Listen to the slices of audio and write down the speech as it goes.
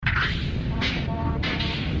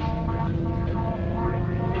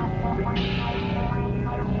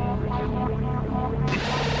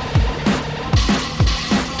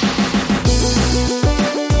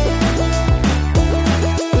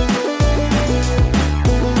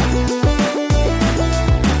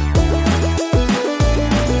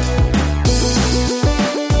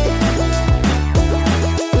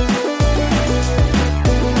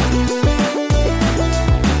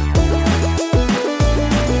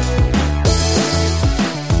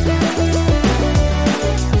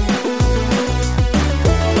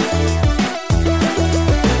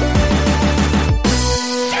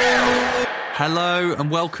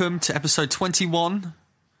welcome to episode 21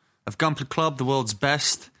 of Gunpla Club, the world's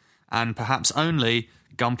best and perhaps only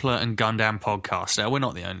Gunpla and Gundam podcast. Now, we're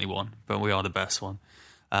not the only one, but we are the best one.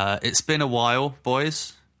 It's been a while,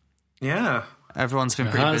 boys. Yeah. Everyone's been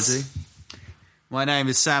pretty busy. My name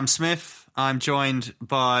is Sam Smith. I'm joined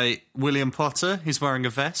by William Potter. He's wearing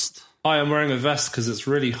a vest. I am wearing a vest because it's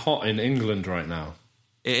really hot in England right now.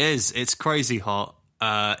 It is. It's crazy hot.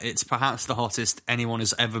 It's perhaps the hottest anyone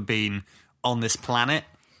has ever been on this planet.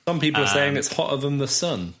 Some people are saying it's hotter than the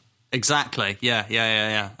sun. Exactly. Yeah. Do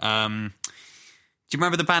you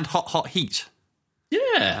remember the band Hot Hot Heat?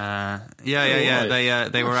 Yeah. Yeah.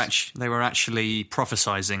 They were actually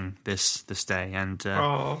prophesizing this day, and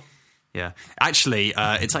yeah, actually,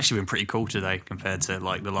 it's actually been pretty cool today compared to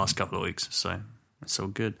like the last couple of weeks. So it's all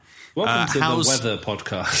good. Welcome to the weather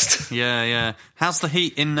podcast. Yeah. How's the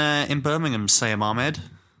heat in Birmingham, Sam Ahmed?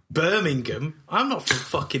 Birmingham? I'm not from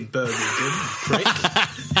fucking Birmingham, prick.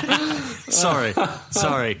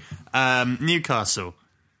 Sorry. Newcastle.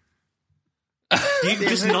 You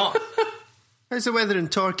just not... How's the weather in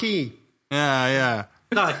Torquay? Yeah.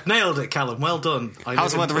 No, nailed it, Callum. Well done.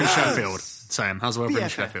 How's the weather in Sheffield, Sam? How's the weather in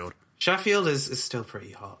Sheffield? Sheffield is still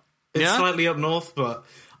pretty hot. It's Yeah? slightly up north, but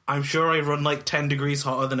I'm sure I run like 10 degrees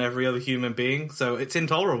hotter than every other human being, so it's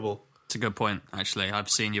intolerable. It's a good point, actually. I've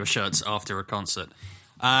seen your shirts after a concert.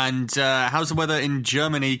 And how's the weather in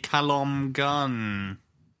Germany, Callum Gunn?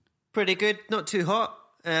 Pretty good, not too hot.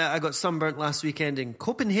 I got sunburnt last weekend in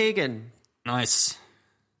Copenhagen. Nice.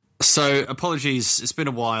 So, apologies, it's been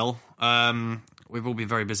a while. We've all been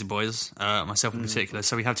very busy, boys, myself in particular,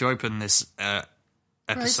 so we have to open this episode.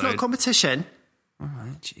 Right, it's not competition. All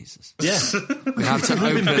right, Jesus. Yeah. We have to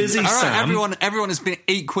open... busy, all right, Sam. everyone has been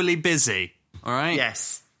equally busy, all right?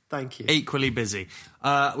 Yes, thank you. Equally busy.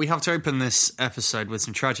 We have to open this episode with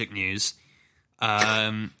some tragic news.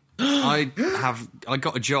 I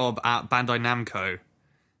got a job at Bandai Namco.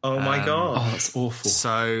 Oh my god. Oh, that's awful.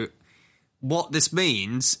 So what this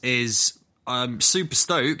means is I'm super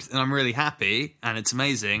stoked and I'm really happy and it's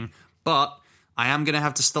amazing, but I am going to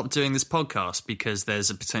have to stop doing this podcast because there's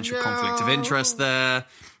a potential conflict of interest there.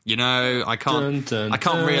 You know, I can't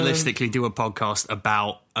realistically do a podcast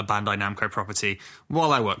about a Bandai Namco property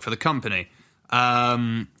while I work for the company.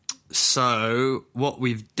 So what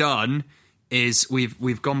we've done is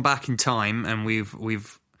we've gone back in time and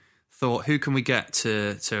we've thought, who can we get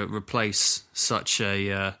to replace such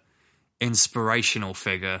a inspirational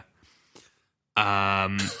figure? But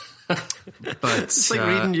It's like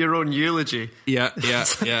reading your own eulogy. Yeah.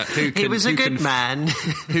 He was a good man.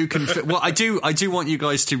 Who can? Well, I do want you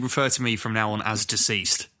guys to refer to me from now on as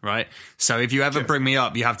deceased, right? So if you ever bring me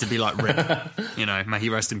up, you have to be like Rip. You know, may he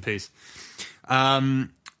rest in peace. And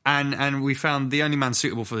we found the only man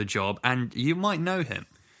suitable for the job, and you might know him.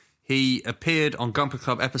 He appeared on Gunpla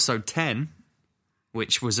Club episode 10,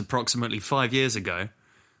 which was approximately 5 years ago.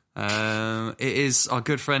 It is our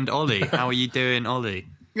good friend Ollie. How are you doing, Ollie?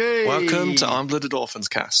 Yay. Welcome to Unblooded Orphans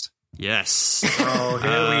cast. Yes. Oh,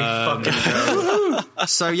 here we fucking go.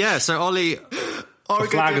 So Ollie... The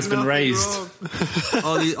flag has been raised.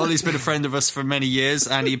 Ollie's been a friend of us for many years,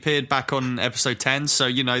 and he appeared back on episode 10. So,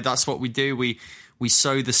 you know, that's what we do. We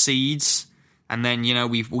sow the seeds, and then, you know,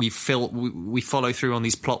 we follow through on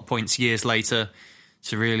these plot points years later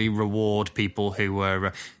to really reward people who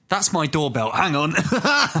were... that's my doorbell. Hang on.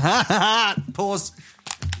 Pause.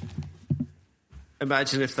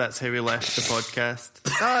 Imagine if that's how we left the podcast.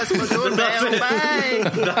 Oh, it's my doorbell.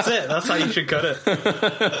 Bye. That's it. That's how you should cut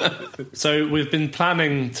it. So we've been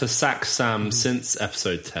planning to sack Sam since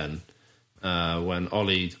episode 10, when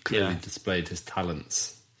Ollie clearly displayed his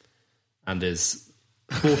talents and is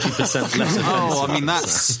 40% less offensive. Oh, I mean,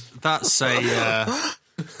 that's a...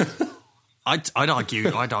 I'd argue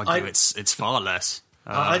it's far less.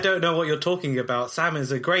 I don't know what you're talking about. Sam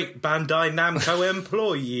is a great Bandai Namco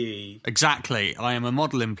employee. Exactly. I am a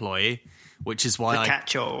model employee, which is why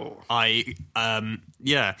So,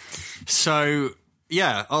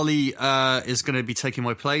 Ollie is going to be taking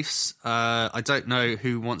my place. I don't know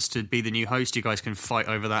who wants to be the new host. You guys can fight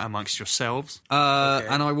over that amongst yourselves. Okay.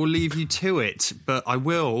 And I will leave you to it, but I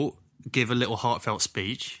will give a little heartfelt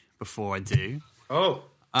speech before I do. Oh.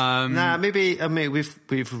 Maybe we've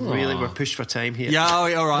really we're pushed for time here. Yeah,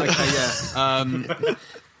 all right, okay, yeah.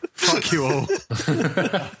 Fuck you all.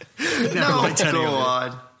 Go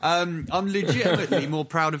on. I'm legitimately more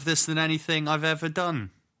proud of this than anything I've ever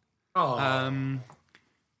done. Oh.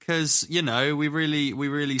 Because, you know, we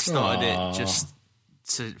really started it just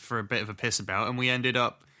for a bit of a piss about, and we ended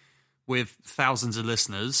up with thousands of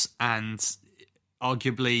listeners and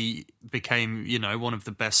arguably became, you know, one of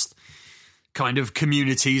the best kind of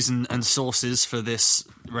communities and sources for this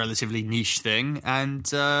relatively niche thing, and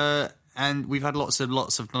we've had lots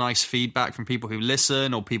of nice feedback from people who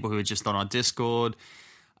listen or people who are just on our Discord.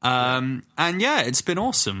 And yeah, it's been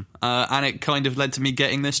awesome. And it kind of led to me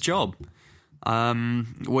getting this job,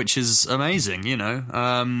 which is amazing, you know.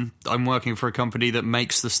 I'm working for a company that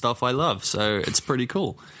makes the stuff I love, so it's pretty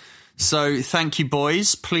cool. So thank you,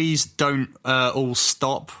 boys. Please don't all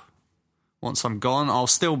stop once I'm gone. I'll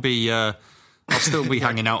still be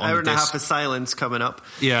hanging out on hour the and a half Discord. of silence coming up.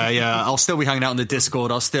 Yeah. I'll still be hanging out on the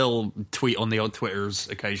Discord. I'll still tweet on the odd Twitters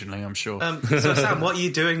occasionally, I'm sure. So Sam, what are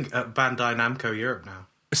you doing at Bandai Namco Europe now?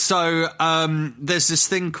 So there's this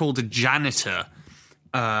thing called a janitor.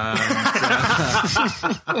 No,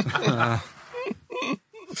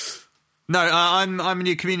 I'm a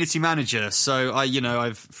new community manager. So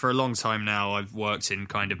I've for a long time now I've worked in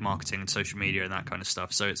kind of marketing and social media and that kind of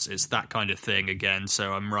stuff. So it's that kind of thing again.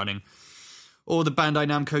 So I'm running all the Bandai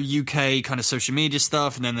Namco UK kind of social media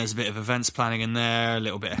stuff, and then there's a bit of events planning in there, a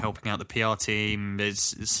little bit of helping out the PR team.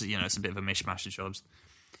 It's a bit of a mishmash of jobs.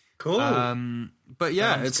 Cool. But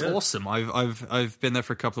yeah, Sounds it's good. awesome. I've been there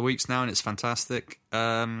for a couple of weeks now, and it's fantastic.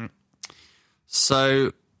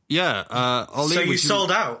 So yeah, Ollie, So you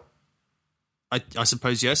sold out? I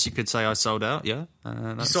suppose yes, you could say I sold out. Yeah,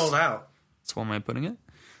 You sold out? That's one way of putting it.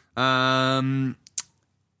 And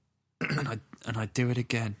I do it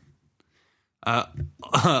again.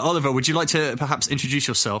 Oliver, would you like to perhaps introduce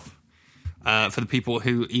yourself for the people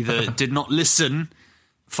who either did not listen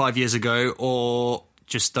 5 years ago or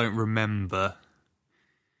just don't remember?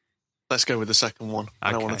 Let's go with the second one.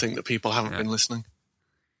 I don't want to Okay. think that people haven't been listening.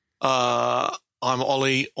 I'm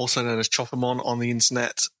Ollie, also known as Choppermon on the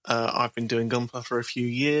internet. I've been doing Gunpla for a few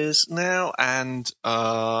years now, and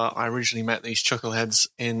I originally met these chuckleheads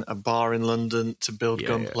in a bar in London to build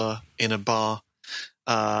Gunpla in a bar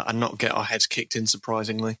and not get our heads kicked in,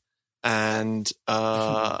 surprisingly. And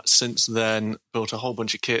since then, built a whole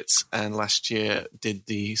bunch of kits, and last year did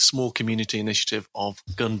the small community initiative of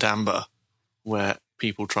Gundamba, where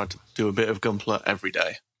people tried to do a bit of Gunpla every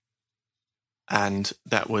day. And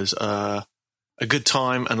that was a good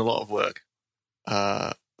time and a lot of work.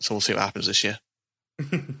 So we'll see what happens this year.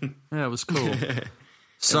 Yeah, it was cool.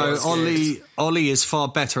 So Ollie is far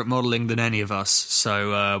better at modelling than any of us.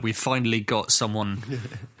 So we finally got someone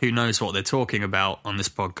who knows what they're talking about on this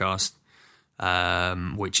podcast,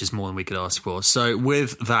 which is more than we could ask for. So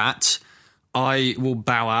with that, I will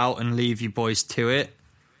bow out and leave you boys to it.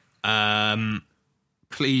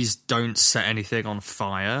 Please don't set anything on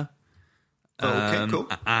fire. Okay, cool.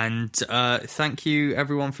 And thank you,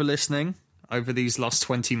 everyone, for listening over these last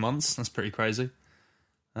 20 months. That's pretty crazy.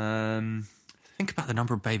 Think about the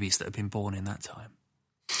number of babies that have been born in that time.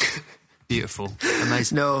 Beautiful.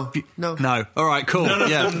 Amazing. No. No. All right, cool. None of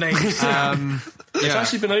yeah. them names. It's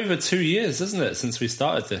actually been over 2 years, isn't it, since we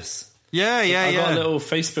started this? Yeah. I got a little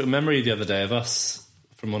Facebook memory the other day of us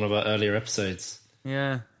from one of our earlier episodes.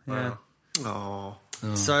 Yeah. Oh.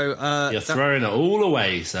 So You're throwing it all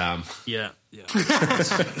away, Sam. Yeah.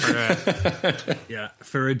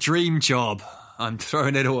 For a dream job, I'm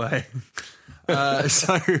throwing it away.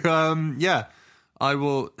 I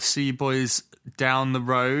will see you boys down the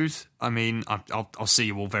road. I mean, I'll see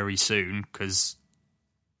you all very soon because,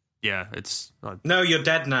 it's. No, you're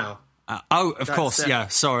dead now. Of course, it. yeah.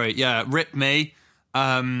 Sorry, yeah. Rip me.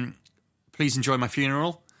 Please enjoy my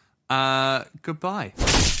funeral. Goodbye.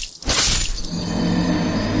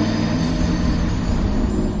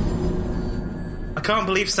 I can't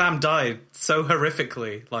believe Sam died so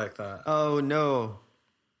horrifically like that. Oh, no.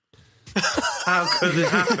 How could it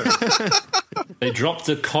happen? They dropped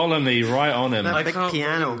a colony right on him. That big can't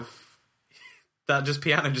piano. believe that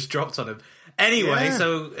piano just dropped on him. Anyway, Yeah.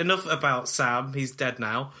 so enough about Sam. He's dead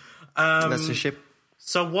now. That's a ship.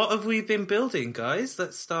 So what have we been building, guys?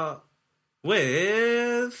 Let's start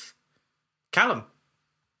with Callum.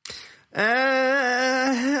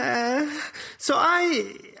 So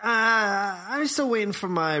I'm still waiting for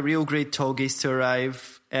my real grade Toggies to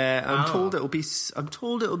arrive. I'm told it'll be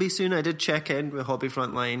soon. I did check in with Hobby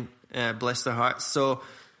Frontline, bless their hearts. So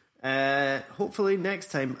hopefully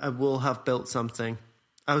next time I will have built something.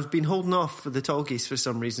 I've been holding off for the Toggies for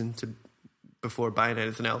some reason before buying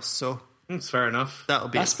anything else. So That's fair enough. that'll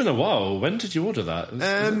be. That's been a while. When did you order that? It was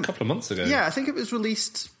a couple of months ago. Yeah, I think it was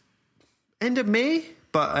released end of May,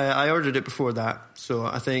 but I ordered it before that. So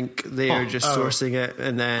I think they are just sourcing it,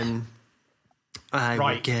 and then I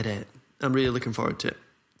will get it. I'm really looking forward to it.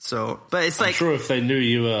 So, but it's I'm sure if they knew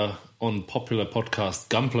you were on popular podcast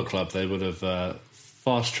Gunpla Club, they would have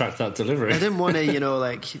fast-tracked that delivery. I didn't want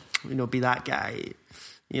to, be that guy.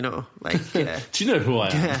 You know, like, do you know who I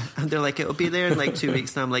am? yeah. And they're like, it'll be there in like 2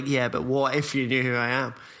 weeks. And I'm like, yeah, but what if you knew who I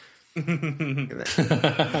am? And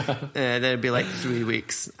then it'd be like 3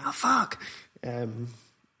 weeks. Oh, fuck.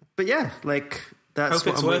 But yeah, like, that's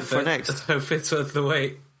what I'm waiting for next. I hope it's worth the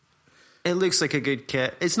wait. It looks like a good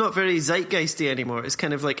kit. It's not very zeitgeisty anymore. It's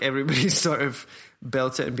kind of like everybody's sort of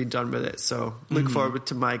built it and been done with it. So look forward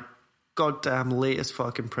to my goddamn latest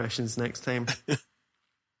fuck impressions next time.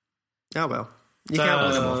 Oh well. You can't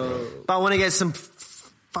win them all. But I want to get some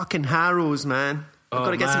fucking harrows, man. I've got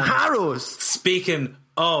to get some harrows. Speaking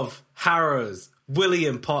of harrows,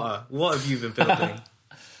 William Potter, what have you been building?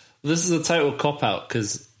 This is a total cop-out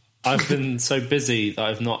because I've been so busy that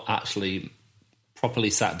I've not actually properly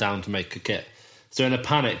sat down to make a kit. So in a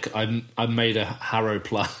panic, I made a harrow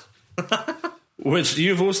plug, which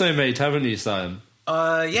you've also made, haven't you, Simon?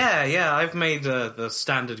 Yeah. I've made the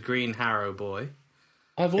standard green harrow boy.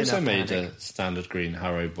 I've also made a standard green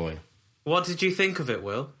harrow boy. What did you think of it,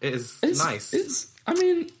 Will? It's nice.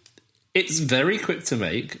 It's very quick to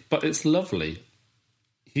make, but it's lovely.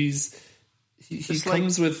 He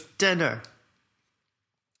comes like with dinner.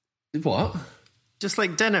 What? Just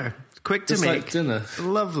like dinner, quick to Just make. like dinner.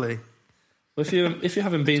 Lovely. If you're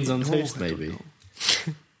having beans on toast, maybe.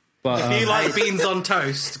 But if you like beans on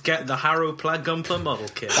toast, get the Harrow Plaid Gunpla model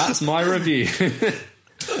kit. That's my review.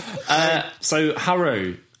 So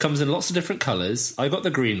Harrow comes in lots of different colours. I got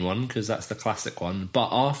the green one because that's the classic one. But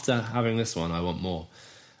after having this one, I want more.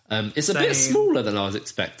 It's a bit smaller than I was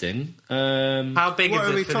expecting. How big is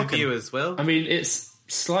it for the viewers, Will? I mean, it's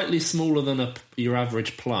slightly smaller than your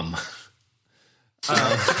average plum.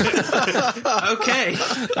 Okay.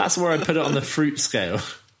 That's where I put it on the fruit scale.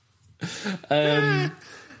 But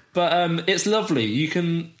it's lovely. You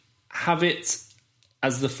can have it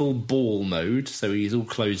as the full ball mode, so he's all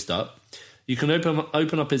closed up. You can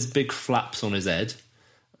open up his big flaps on his head.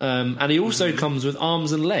 And he also comes with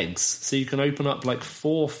arms and legs, so you can open up like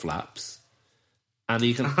 4 flaps. And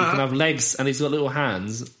you can have legs, and he's got little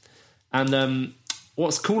hands. And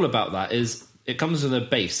what's cool about that is it comes with a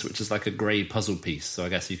base, which is like a grey puzzle piece, so I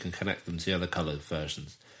guess you can connect them to the other coloured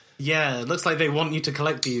versions. Yeah, it looks like they want you to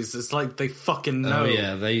collect these. It's like they fucking know. Oh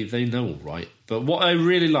yeah, they know all right. But what I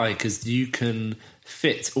really like is you can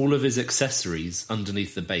fit all of his accessories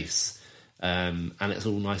underneath the base, and it's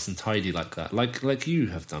all nice and tidy like that, like you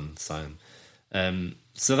have done, Simon.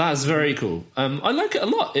 So that's very cool. I like it a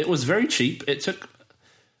lot. It was very cheap. It took.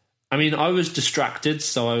 I mean, I was distracted,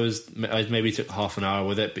 so I maybe took half an hour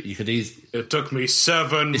with it, but you could easily. It took me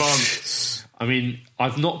 7 months. I mean,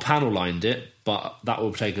 I've not panel lined it, but that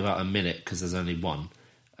will take about a minute because there's only one.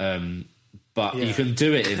 But you can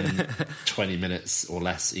do it in 20 minutes or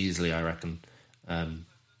less easily, I reckon.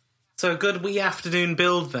 So a good wee afternoon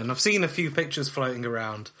build then. I've seen a few pictures floating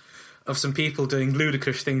around of some people doing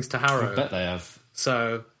ludicrous things to Harrow. I bet they have.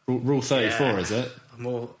 So Rule 34, is it?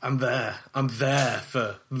 I'm there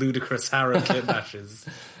for ludicrous Harrow kit bashes.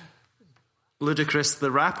 Ludicrous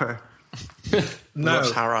the rapper. No.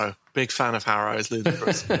 Loves Harrow. Big fan of Harrow. Is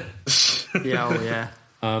ludicrous. Yeah, oh yeah.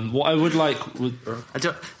 What I would like would I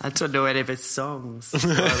don't know any of his songs. So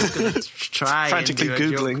I was going to try frantically and do a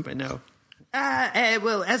Googling. joke, but no.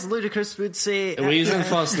 Well, as Ludacris would say, well, he was in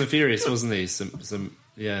Fast and the Furious, wasn't he? Some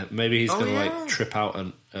yeah. Maybe he's going to like trip out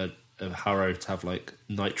a Harrow to have like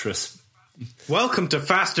nitrous. Welcome to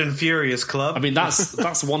Fast and Furious Club. I mean,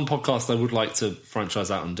 that's one podcast I would like to franchise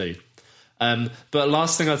out and do. But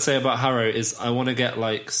last thing I'd say about Harrow is I want to get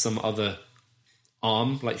like some other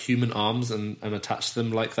arm, like human arms, and attach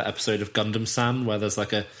them like that episode of Gundam San where there's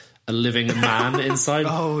like a living man inside.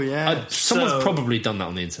 Oh yeah, someone's probably done that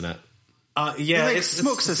on the internet. Yeah, he like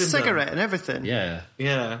smokes a cigarette and everything. Yeah,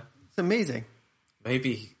 it's amazing.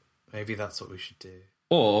 Maybe that's what we should do.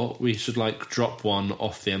 Or we should like drop one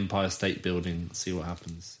off the Empire State Building and see what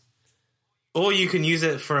happens. Or you can use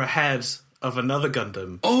it for a head of another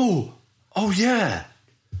Gundam. Oh yeah.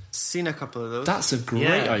 Seen a couple of those. That's a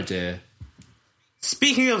great idea.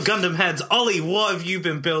 Speaking of Gundam heads, Ollie, what have you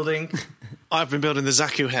been building? I've been building the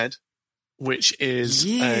Zaku head, which is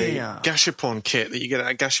a Gashapon kit that you get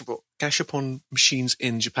at Gashapon machines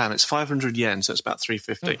in Japan. It's 500 yen, so it's about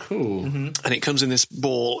 350. Oh, cool. Mm-hmm. And it comes in this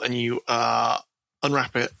ball, and you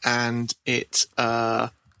unwrap it, and it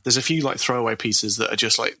there's a few like throwaway pieces that are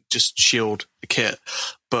just shield the kit,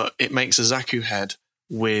 but it makes a Zaku head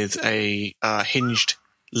with a hinged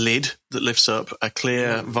lid that lifts up, a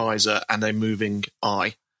clear visor, and a moving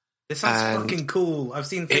eye. This sounds fucking cool. I've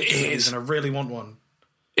seen pictures and I really want one.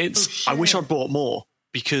 I wish I'd bought more,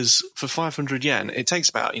 because for 500 yen, it takes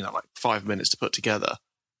about, like 5 minutes to put together.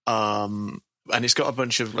 And it's got a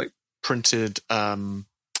bunch of like printed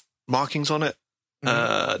markings on it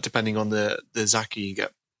depending on the Zaku you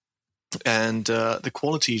get. And the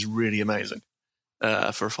quality is really amazing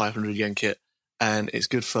for a 500 yen kit. And it's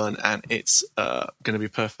good fun, and it's going to be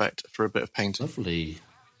perfect for a bit of painting. Lovely.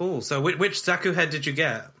 Oh, so which Zaku head did you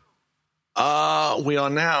get? We are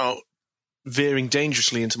now veering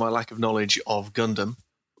dangerously into my lack of knowledge of Gundam,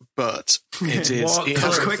 but it is... What it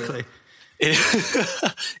colour has, is quickly.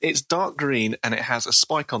 It's dark green, and it has a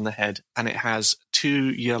spike on the head, and it has 2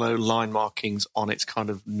 yellow line markings on its kind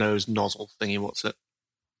of nose nozzle thingy. What's it?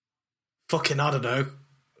 Fucking, I don't know.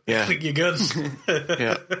 Yeah. I think you're good.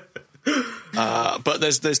 Yeah. But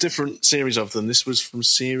there's different series of them. This was from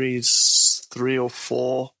series 3 or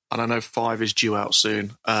 4, and I know 5 is due out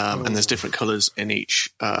soon. And there's different colours in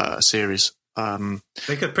each series.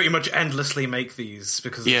 They could pretty much endlessly make these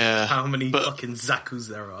because of how many fucking Zakus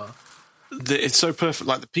there are. It's so perfect.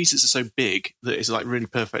 Like, the pieces are so big that it's like really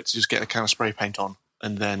perfect to just get a can of spray paint on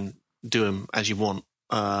and then do them as you want.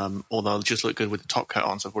 Or they'll just look good with the top coat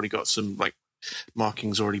on. So I've already got some like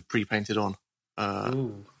markings already pre-painted on.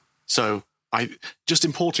 So just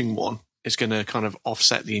importing one is going to kind of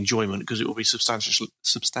offset the enjoyment because it will be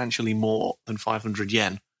substantially more than 500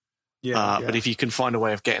 yen. But if you can find a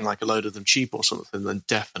way of getting like a load of them cheap or something, then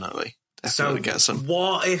definitely get some.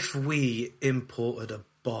 What if we imported a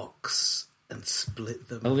box and split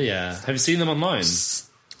them? Oh yeah, have you seen them online?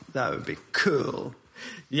 That would be cool.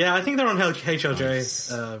 Yeah, I think they're on HLJ.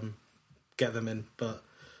 Nice. Get them in, but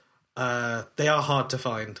they are hard to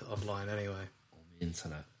find online anyway. On the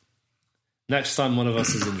internet. Next time one of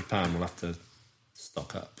us is in Japan, we'll have to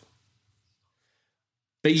stock up.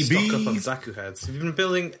 Baby! Stock up on Zaku heads. Have you been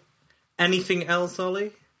building anything else,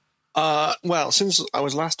 Ollie? Well, since I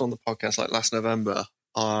was last on the podcast, like last November,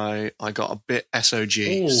 I got a bit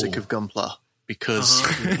SOG, sick of Gunpla, because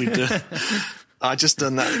I just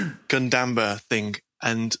done that Gundamba thing,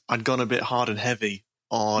 and I'd gone a bit hard and heavy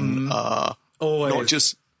on not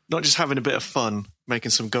just having a bit of fun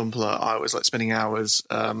making some Gunpla. I was like spending hours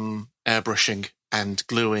airbrushing and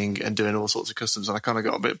gluing and doing all sorts of customs, and I kind of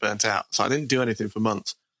got a bit burnt out. So I didn't do anything for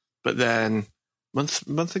months. But then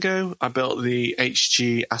month ago, I built the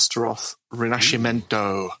HG Astaroth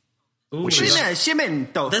Rinascimento.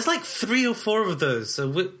 There's like 3 or 4 of those. So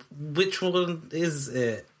which one is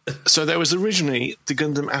it? So there was originally the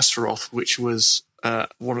Gundam Astaroth, which was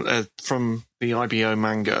from the IBO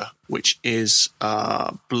manga, which is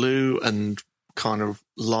blue and kind of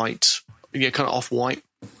light, kind of off-white.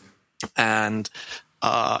 And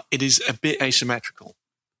it is a bit asymmetrical.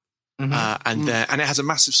 And it has a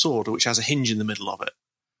massive sword, which has a hinge in the middle of it.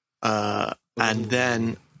 And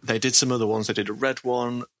then they did some other ones. They did a red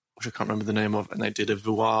one, which I can't remember the name of, and they did a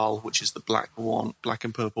voile, which is the black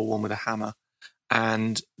and purple one with a hammer.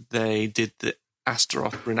 And they did the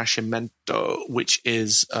Astaroth Rinascimento, which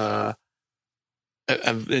is a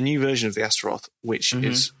new version of the Astaroth, which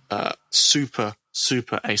is super,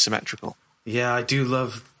 super asymmetrical. Yeah, I do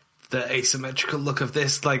love the asymmetrical look of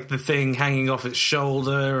this, like the thing hanging off its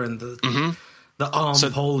shoulder and the arm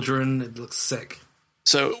pauldron. It looks sick.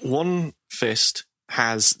 So one fist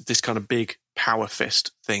has this kind of big power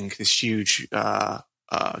fist thing, this huge kind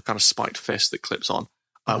of spiked fist that clips on,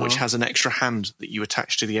 which has an extra hand that you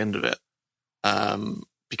attach to the end of it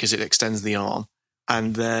because it extends the arm.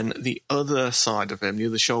 And then the other side of him, the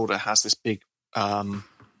other shoulder, has this big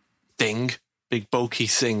big bulky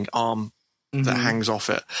thing, arm that hangs off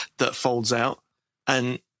it, that folds out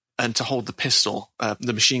and to hold the pistol,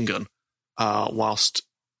 the machine gun, whilst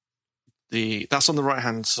that's on the right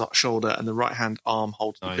hand shoulder, and the right hand arm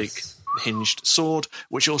holds the big hinged sword,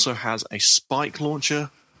 which also has a spike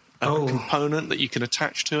launcher component that you can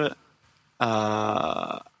attach to it.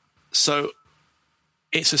 So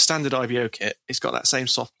it's a standard IBO kit. It's got that same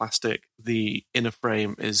soft plastic. The inner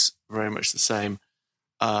frame is very much the same.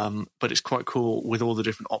 But it's quite cool with all the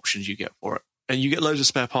different options you get for it. And you get loads of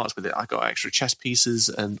spare parts with it. I got extra chest pieces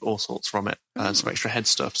and all sorts from it, and some extra head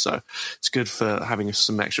stuff. So it's good for having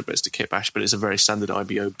some extra bits to kit bash, but it's a very standard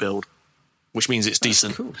IBO build, which means it's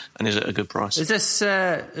decent and is at a good price. Is this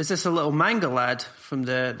a little manga lad from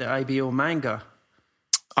the IBO manga?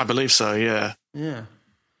 I believe so, yeah. Yeah.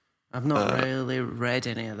 I've not really read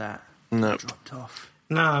any of that. No. Dropped off.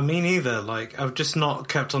 Nah, me neither. Like, I've just not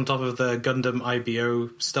kept on top of the Gundam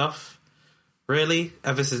IBO stuff, really,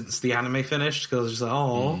 ever since the anime finished, because I was just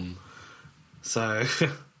like, So...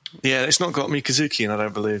 Yeah, it's not got Mikazuki in, I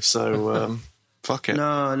don't believe, so fuck it.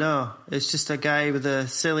 No. It's just a guy with a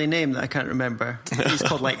silly name that I can't remember. He's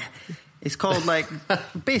called like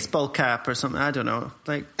baseball cap or something, I don't know.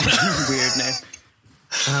 Like, weird name.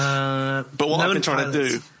 But what I've been trying to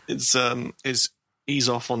do is ease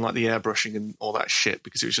off on like the airbrushing and all that shit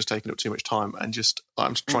because it was just taking up too much time, and just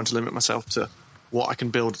I'm trying to limit myself to what I can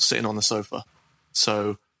build sitting on the sofa.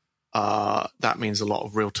 So that means a lot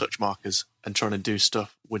of real touch markers and trying to do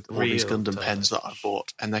stuff with all these Gundam pens that I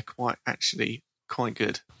bought, and they're quite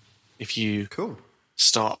good if you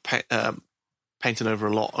start painting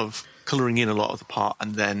over colouring in a lot of the part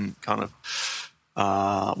and then kind of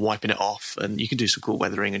wiping it off, and you can do some cool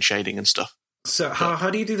weathering and shading and stuff. So how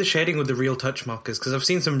do you do the shading with the real touch markers? Because I've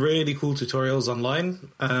seen some really cool tutorials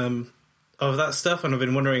online of that stuff, and I've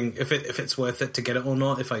been wondering if it's worth it to get it or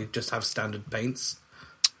not if I just have standard paints.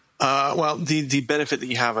 Well, the benefit that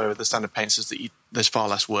you have over the standard paints is that there's far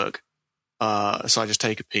less work. So I just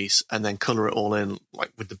take a piece and then colour it all in,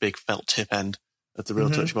 like with the big felt tip end of the real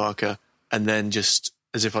touch marker, and then just,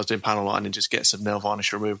 as if I was doing panel lining, just get some nail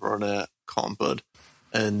varnish remover on a cotton bud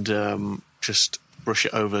and just brush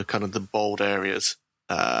it over kind of the bold areas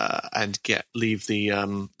and leave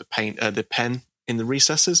the pen in the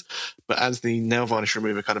recesses. But as the nail varnish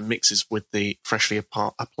remover kind of mixes with the freshly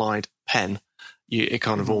applied pen, it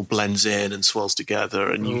kind of all blends in and swells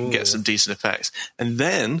together, and you can get some decent effects. And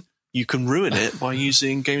then you can ruin it by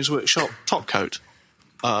using Games Workshop Top Coat,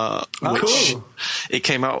 which it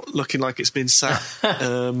came out looking like it's been sat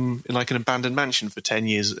in like an abandoned mansion for 10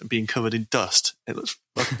 years and being covered in dust. It looks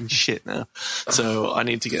fucking shit now. So I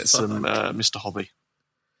need to get some Mr. Hobby.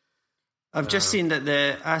 I've just seen that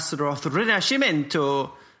the Azeroth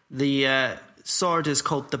Rinascimento, the sword is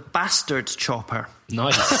called the Bastard Chopper.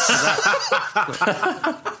 Nice.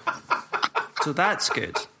 So that's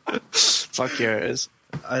good. Fuck yeah, it is.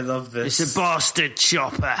 I love this. It's a bastard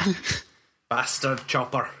chopper. Bastard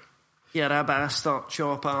chopper. You're a bastard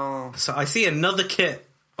chopper. So I see another kit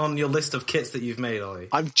on your list of kits that you've made, Ollie.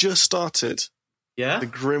 I've just started the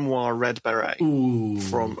Grimoire Red Beret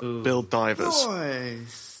from Build Divers.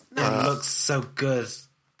 Nice. It looks so good.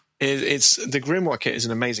 It's the Grimoire kit is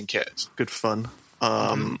an amazing kit. It's good fun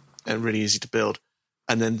and really easy to build.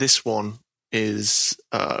 And then this one has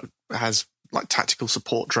like tactical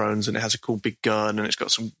support drones, and it has a cool big gun, and it's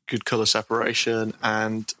got some good color separation.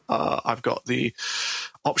 And I've got the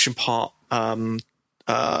option part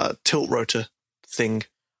tilt rotor thing.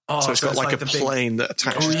 So it's got like a plane that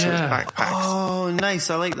attaches to its backpack. Oh, nice.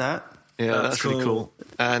 I like that. Yeah, that's really cool.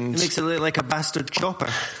 And it makes it look like a bastard chopper.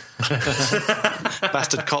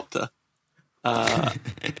 Bastard copter.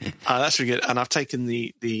 That's really good. And I've taken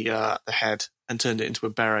the head and turned it into a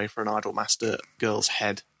beret for an Idolmaster girl's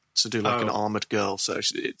head to do like an armoured girl. So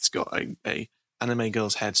it's got a anime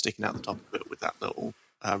girl's head sticking out the top of it with that little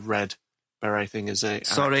red beret thing as a...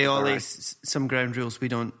 Sorry, Ollie, some ground rules, we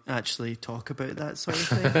don't actually talk about that sort of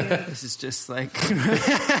thing here. This is just like...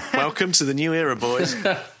 Welcome to the new era, boys.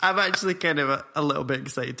 I'm actually kind of a little bit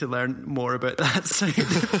excited to learn more about that side of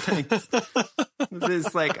things. This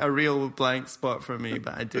is like a real blank spot for me,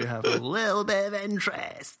 but I do have a little bit of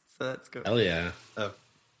interest. So that's good. Hell yeah.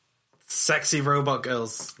 Sexy robot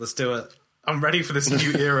girls. Let's do it. I'm ready for this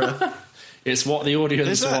new era. It's what the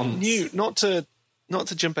audience wants. New, not to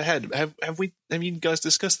jump ahead. Have you guys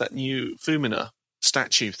discussed that new Fumina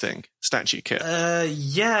statue kit?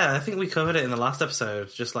 Yeah, I think we covered it in the last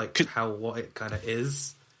episode. Just like what it kind of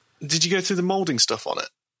is. Did you go through the molding stuff on it?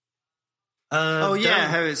 How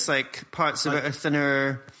it's like parts of it are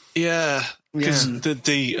thinner. Yeah, because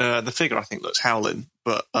the figure I think looks howling,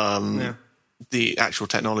 but the actual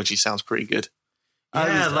technology sounds pretty good.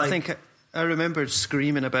 I think I remembered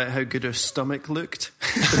screaming about how good her stomach looked.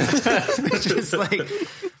 Just like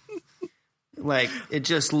it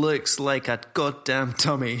just looks like a goddamn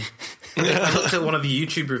tummy. I looked at one of the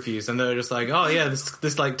YouTube reviews and they're just like, oh yeah,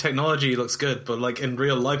 this like technology looks good, but like in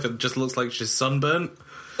real life it just looks like she's sunburnt.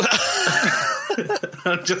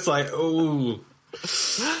 I'm just like, oh.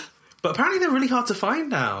 But apparently they're really hard to find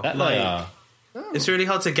now. It's really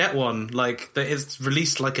hard to get one. Like it's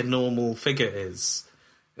released like a normal figure is,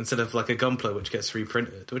 instead of like a Gunpla which gets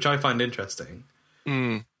reprinted, which I find interesting.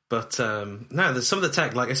 But no, there's some of the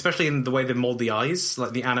tech, like especially in the way they mold the eyes,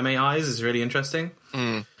 like the anime eyes, is really interesting.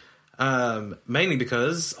 Mainly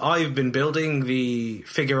because I've been building the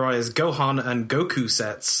Figureize Gohan and Goku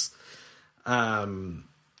sets.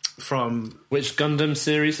 From which Gundam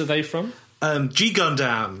series are they from? G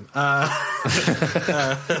Gundam.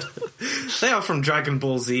 They are from Dragon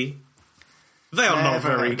Ball Z. They are not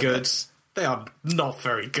very good. They are not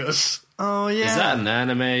very good. Oh yeah, is that an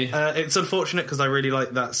anime? It's unfortunate because I really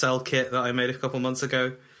like that Cell kit that I made a couple months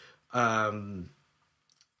ago. But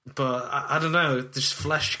I don't know, just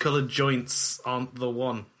flesh-coloured joints aren't the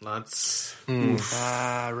one, lads.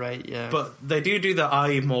 Right, yeah. But they do the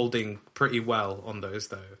eye moulding pretty well on those,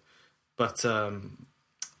 though. But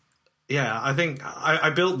Yeah, I think I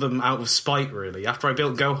built them out of spite, really. After I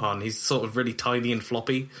built Gohan, he's sort of really tiny and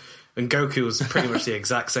floppy, and Goku was pretty much the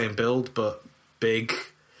exact same build, but big.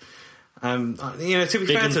 To be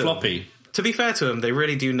Big fair and to floppy. him, they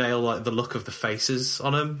really do nail like the look of the faces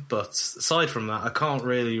on them. But aside from that, I can't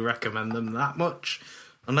really recommend them that much,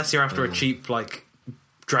 unless you're after a cheap like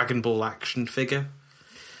Dragon Ball action figure.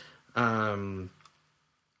 Not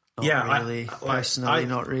really. Personally,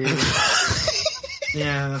 not really.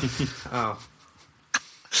 Yeah. Oh.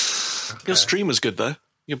 Okay. Your stream was good though.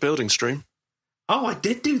 Your building stream. Oh, I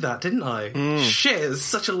did do that, didn't I? Shit, it was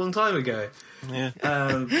such a long time ago. Yeah.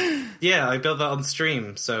 I built that on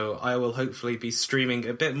stream, so I will hopefully be streaming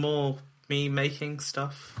a bit more me making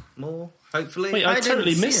stuff more, hopefully. Wait, I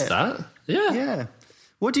totally missed that. Yeah. Yeah.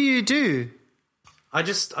 What do you do? I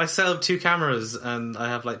set up 2 cameras and I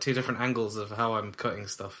have like 2 different angles of how I'm cutting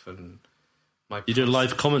stuff and You do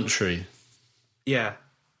live commentary. Yeah.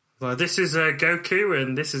 Well, this is Goku,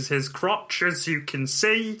 and this is his crotch, as you can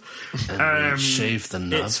see. And shave the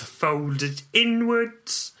nub. It's folded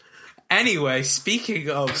inwards. Anyway, speaking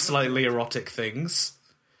of slightly erotic things,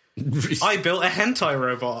 I built a hentai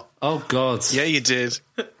robot. Oh, God. Yeah, you did.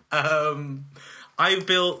 I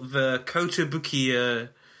built the Kotobukiya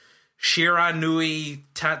Shiranui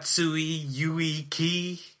Tatsui Yui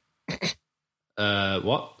Ki.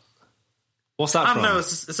 What? What's that from? No,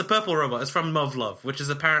 it's a purple robot. It's from Love, which is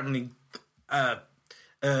apparently a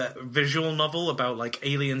visual novel about like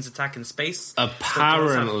aliens attacking space.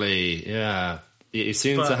 Apparently, yeah. You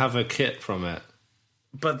seem to have a kit from it.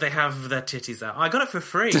 But they have their titties out. I got it for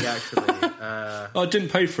free, actually. I didn't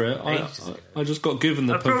pay for it. I just got given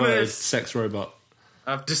the perverted sex robot.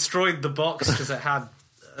 I've destroyed the box because it had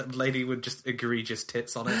a lady with just egregious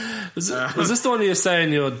tits on it. Was this the one you're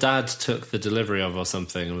saying your dad took the delivery of or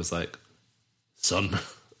something and was like, son,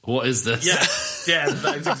 what is this? Yeah,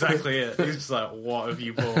 that's exactly it. He was just like, what have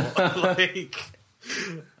you bought?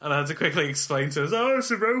 And I had to quickly explain to us, oh, it's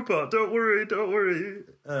a robot, don't worry.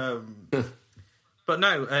 But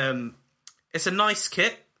no, it's a nice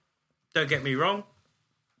kit, don't get me wrong.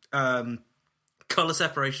 Colour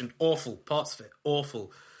separation, awful. Parts of it,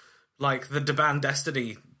 awful. Like the Daban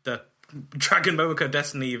Destiny, the Dragon Momoko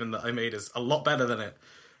Destiny even that I made is a lot better than it.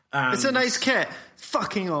 It's a nice kit.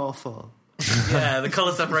 Fucking awful. Yeah, the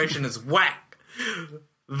colour separation is whack.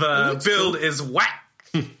 The build is whack.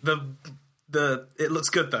 It looks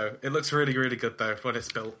good though. It looks really, really good though when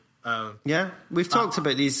it's built. Yeah, we've talked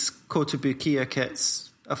about these Kotobukiya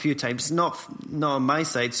kits a few times. Not on my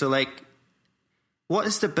side. So, like, what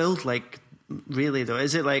is the build like? Really though,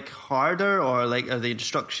 is it like harder or like are the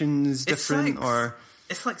instructions different or?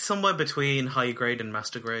 It's like somewhere between high grade and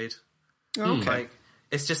master grade. Okay, like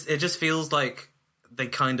it just feels like they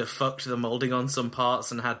kind of fucked the molding on some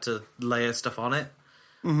parts and had to layer stuff on it.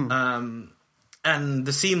 Mm-hmm. And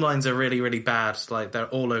the seam lines are really, really bad. Like they're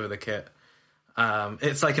all over the kit.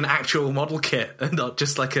 It's like an actual model kit and not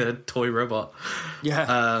just like a toy robot.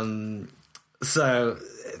 Yeah. So,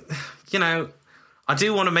 I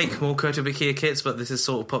do want to make more Kotobukiya kits, but this has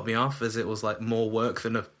sort of put me off as it was like more work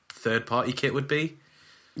than a third-party kit would be.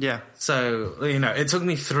 Yeah. So, it took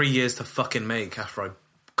me 3 years to fucking make after I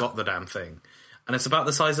got the damn thing. And it's about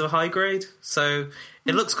the size of a high grade. So,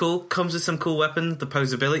 it looks cool, comes with some cool weapons, the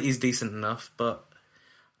posability is decent enough, but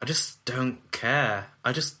I just don't care.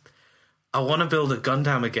 I want to build a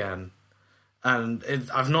Gundam again. And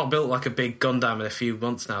I've not built like a big Gundam in a few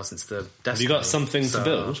months now since the Destiny. Have you got something to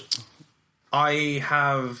build? I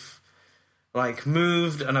have like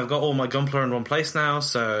moved and I've got all my Gunpla in one place now,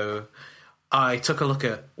 so I took a look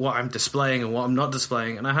at what I'm displaying and what I'm not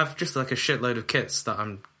displaying, and I have just like a shitload of kits that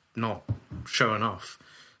I'm not showing off.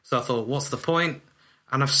 So I thought, what's the point?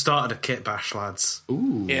 And I've started a kit bash, lads.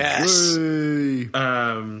 Ooh. Yes.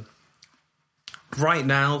 Right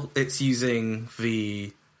now it's using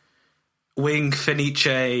the Wing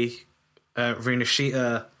Fenice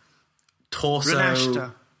Rinashita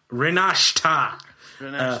torso Rinashita.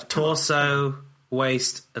 Torso,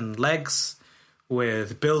 waist, and legs,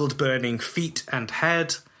 with build burning feet and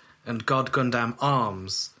head, and God Gundam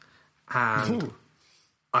arms. And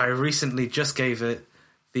I recently just gave it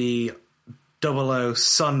the 00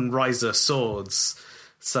 Sunriser swords.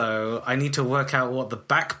 So I need to work out what the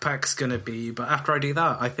backpack's going to be. But after I do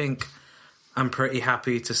that, I think I'm pretty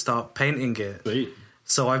happy to start painting it. Sweet.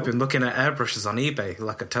 So I've been looking at airbrushes on eBay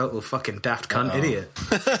like a total fucking daft cunt idiot.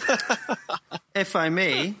 If I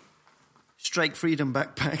may, Strike Freedom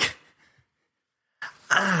backpack.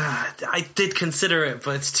 I did consider it,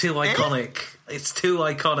 but it's too iconic. It's too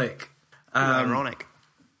iconic. Ironic.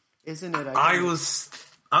 Isn't it ironic? I was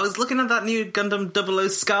I was looking at that new Gundam 00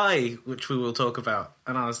 Sky, which we will talk about,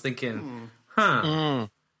 and I was thinking, So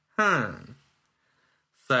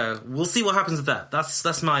we'll see what happens with that.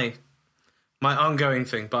 That's my ongoing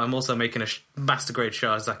thing, but I'm also making a Master Grade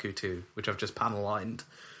Zaku 2, which I've just panel lined.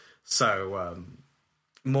 So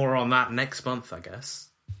more on that next month, I guess.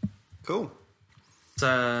 Cool.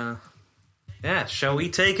 So yeah, shall we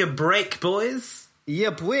take a break, boys?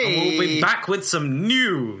 Yep, we'll be back with some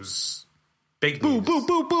news. Big news. Boo, boo,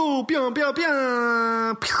 boo, boo, bian, bian,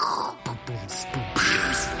 bian. Pew, boom, boom, boom,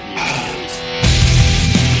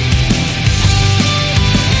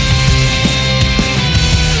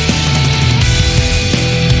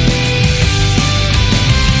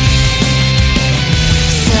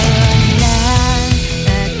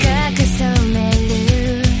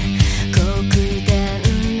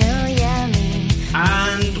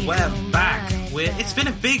 And we're back. It's been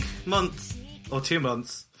a big month or 2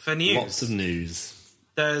 months for news. Lots of news.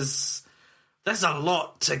 There's a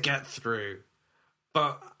lot to get through,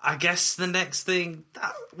 but I guess the next thing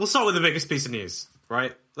we'll start with the biggest piece of news,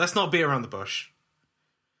 right? Let's not beat around the bush.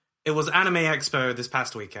 It was Anime Expo this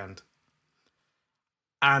past weekend,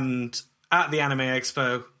 and at the Anime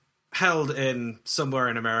Expo, held in somewhere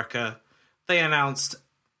in America, they announced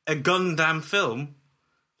a Gundam film,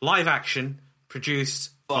 live action, produced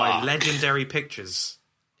by Legendary Pictures.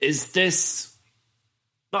 Is this?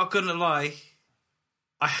 Not gonna lie,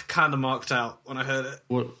 I kind of marked out when I heard it.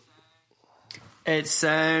 What? It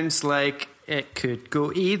sounds like it could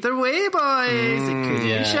go either way, boys. It could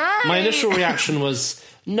be shy. My initial reaction was,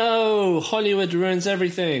 no, Hollywood ruins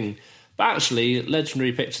everything. But actually,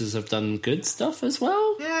 Legendary Pictures have done good stuff as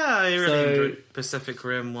well. Yeah, I really enjoyed Pacific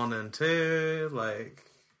Rim 1 and 2.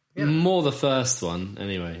 More the first one,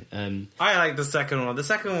 anyway. I like the second one. The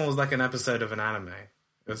second one was like an episode of an anime.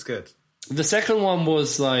 It was good. The second one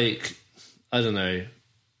was like, I don't know,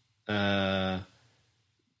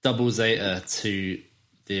 double Zeta to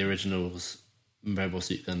the original's Mobile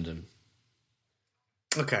Suit Gundam.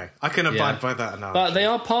 Okay, I can abide by that now. But they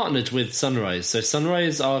are partnered with Sunrise, so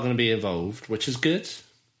Sunrise are going to be involved, which is good.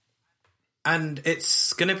 And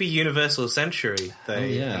it's going to be Universal Century,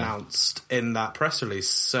 they announced in that press release.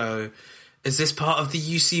 So is this part of the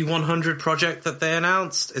UC 100 project that they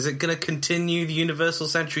announced? Is it going to continue the Universal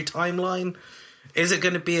Century timeline? Is it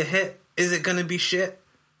going to be a hit? Is it going to be shit?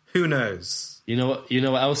 Who knows? You know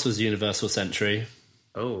what else was Universal Century?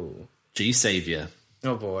 Oh. G-Savior.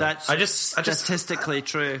 Oh boy. That's statistically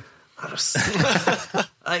true.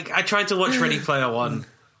 I tried to watch Ready Player One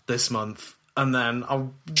this month, and then I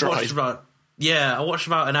watched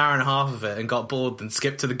about an hour and a half of it and got bored and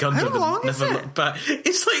skipped to the Gundam. How long is it? But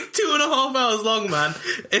it's like 2.5 hours long, man.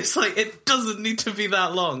 It's like, it doesn't need to be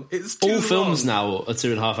that long. It's too long. All films now are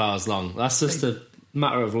 2.5 hours long. That's just a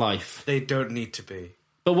matter of life. They don't need to be.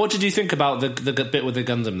 But what did you think about the bit with the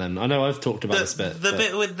Gundam then? I know I've talked about this bit. The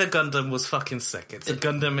bit with the Gundam was fucking sick. It's a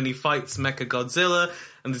Gundam and he fights Mecha Godzilla,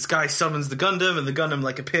 and this guy summons the Gundam, and the Gundam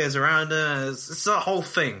like appears around her. It's a whole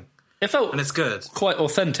thing. It felt and it's good. Quite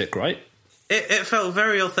authentic, right? It felt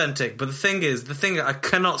very authentic, but the thing that I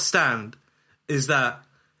cannot stand is that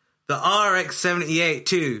the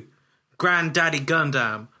RX-78-2 Granddaddy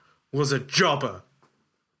Gundam was a jobber.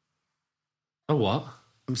 A what?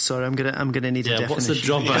 I'm sorry, I'm gonna need a definition. What's a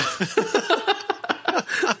jobber?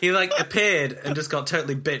 He like appeared and just got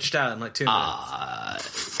totally bitched out in like 2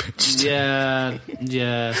 minutes. Yeah.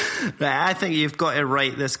 Right, I think you've got to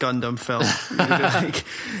write this Gundam film. Like,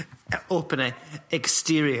 opening,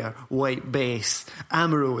 exterior, white base.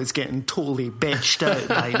 Amuro is getting totally bitched out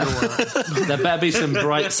by Noah. There better be some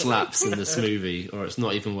bright slaps in this movie, or it's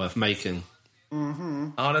not even worth making.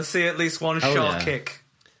 Mm-hmm. I want to see at least one shot kick.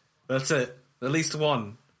 That's it. At least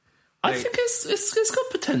one. I think it's got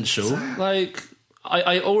potential. Like,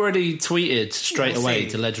 I already tweeted straight away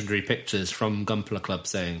to Legendary Pictures from Gunpla Club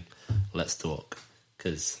saying, let's talk.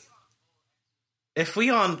 Because if we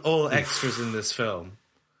aren't all extras in this film,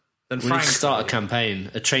 then we need to start a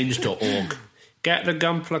campaign, a change.org. Get the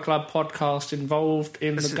Gunpla Club podcast involved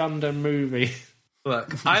in the Gundam movie.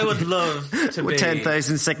 Look, I would love to be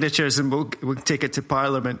 10,000 signatures and we'll take it to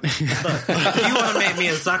Parliament. Look, if you want to make me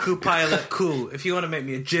a Zaku pilot, cool. If you want to make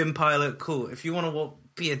me a Jim pilot, cool. If you want to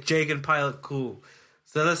be a Jagan pilot, cool.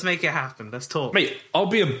 So let's make it happen. Let's talk. Mate, I'll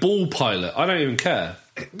be a Bull pilot. I don't even care.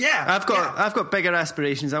 Yeah, I've got bigger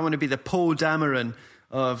aspirations. I want to be the Poe Dameron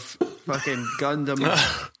of fucking Gundam,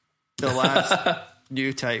 the last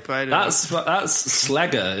new type. That's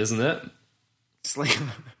Slegger, isn't it?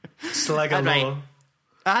 Slegger. Right.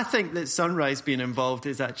 I think that Sunrise being involved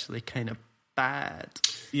is actually kind of bad.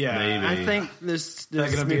 Yeah, maybe. I think there's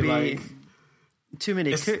maybe too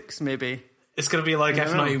many cooks. Maybe It's going to be like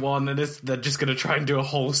F91, and they're just going to try and do a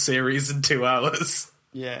whole series in 2 hours.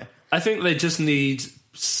 Yeah. I think they just need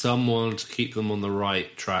someone to keep them on the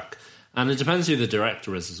right track. And it depends who the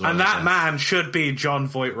director is as well. And that man should be John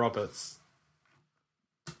Voight Roberts.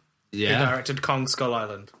 Yeah. Who directed Kong Skull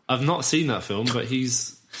Island. I've not seen that film, but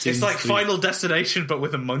it's like Final Destination, but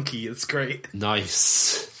with a monkey. It's great.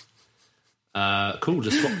 Nice. Cool,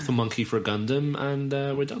 just swap the monkey for a Gundam, and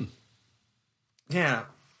we're done. Yeah.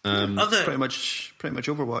 Pretty much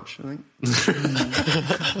Overwatch, I think.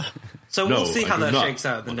 So we'll see how that shakes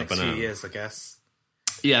out in the next few years, I guess.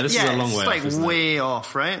 Yeah, this is a long way off. It's like way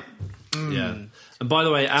off, right? Yeah. And by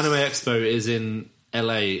the way, Anime Expo is in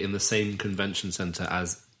LA in the same convention center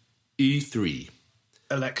as E3.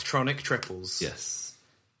 Electronic Triples. Yes.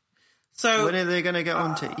 So when are they going to get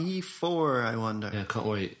on to E4, I wonder? Yeah, can't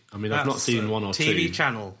wait. I mean, I've not seen one or TV two.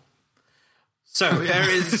 channel. So there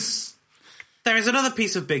is another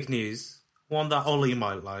piece of big news, one that Ollie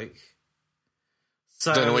might like.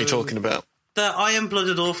 So I don't know what you're talking about. The Iron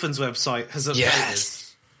Blooded Orphans website has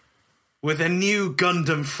updated with a new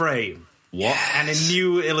Gundam frame. What? And a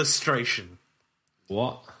new illustration.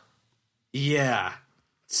 What? Yeah.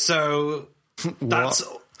 So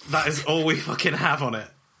that is all we fucking have on it.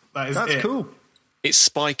 That's cool. It's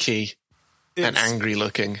spiky and angry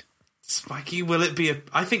looking. Spiky? Will it be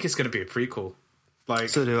I think it's going to be a prequel. Like,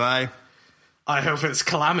 so do I. I hope it's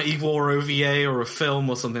Calamity War OVA or a film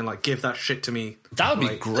or something. Like, give that shit to me. That would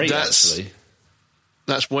be great, actually.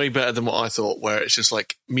 That's way better than what I thought, where it's just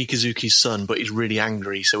like Mikazuki's son, but he's really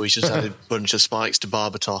angry, so he's just added a bunch of spikes to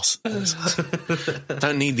Barbatos.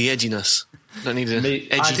 Don't need the edginess. Don't need an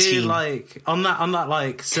edgy I do team. like on that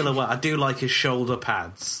like silhouette. I do like his shoulder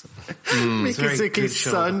pads. Mikazuki's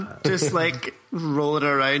son just like rolling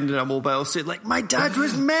around in a mobile suit, like my dad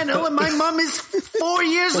was mental and my mum is 4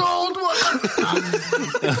 years old. What the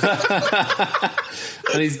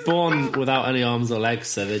And he's born without any arms or legs,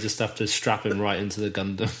 so they just have to strap him right into the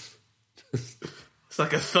Gundam. It's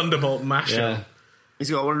like a Thunderbolt mashup. Yeah. He's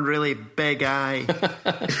got one really big eye.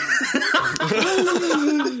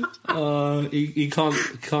 He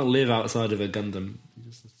can't live outside of a Gundam. He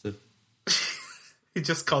just has to... He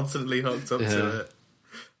just constantly hooked up to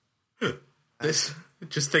it.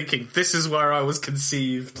 Just thinking, this is where I was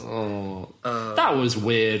conceived. That was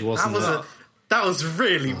weird, wasn't it? That was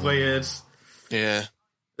really weird. Yeah.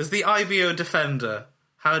 As the IBO defender,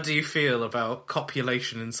 how do you feel about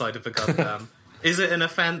copulation inside of a Gundam? Is it an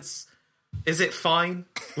offence? Is it fine?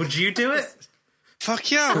 Would you do it? Fuck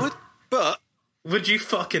yeah, I would. But would you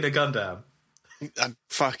fuck in a Gundam?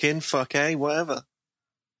 Fuck A, whatever.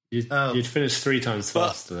 You'd finish 3 times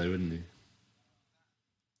faster, though, wouldn't you?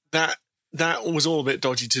 That was all a bit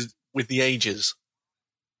dodgy with the ages.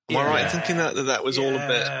 Am I right in thinking that was all a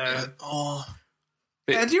bit...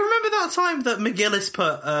 do you remember that time that McGillis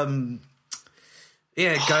put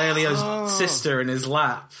Gaelio's sister in his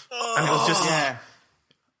lap? And it was just...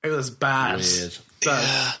 It was bad. Weird.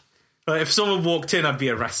 But if someone walked in, I'd be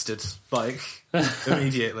arrested, like,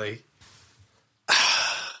 immediately.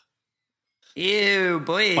 Ew,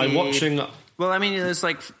 boy. By watching... Well, I mean, there's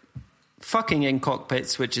like fucking in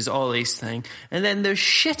cockpits, which is Ollie's thing, and then there's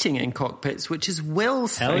shitting in cockpits, which is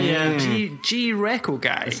Will's Hell thing. yeah. G Reco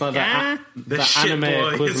guy. It's like the anime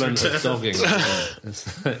boy equivalent of dogging.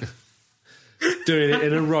 It's like doing it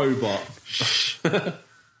in a robot.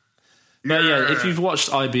 But yeah, if you've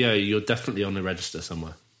watched IBO, you're definitely on the register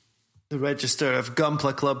somewhere. The register of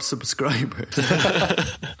Gunpla Club subscribers.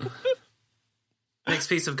 Next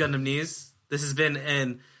piece of Gundam news. This has been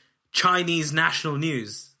in Chinese national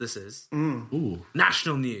news. This is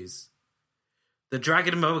national news. The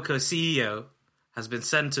Dragon Momoko CEO has been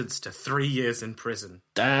sentenced to 3 years in prison.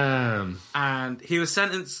 Damn. And he was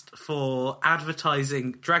sentenced for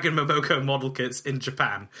advertising Dragon Momoko model kits in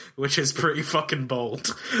Japan, which is pretty fucking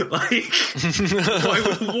bold. Like,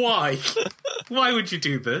 why? Why would you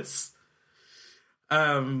do this?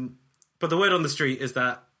 But the word on the street is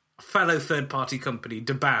that a fellow third-party company,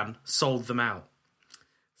 Daban, sold them out.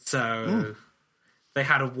 So they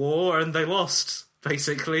had a war and they lost,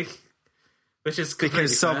 basically. Which is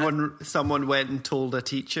because someone went and told a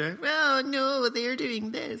teacher, well, no, they're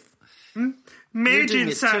doing this.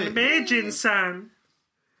 Meijin-san.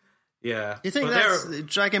 Yeah. You think that's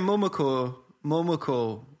Dragon Momoko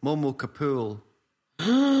Pool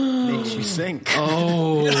makes you think.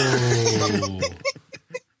 Oh.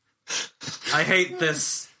 I hate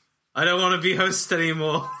this. I don't want to be host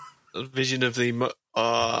anymore. A vision of the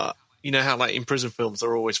you know how like in prison films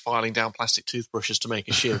they're always filing down plastic toothbrushes to make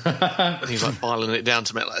a shiv. And he's like filing it down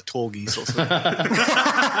to make like a Torgies or something.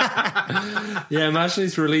 Yeah, imagine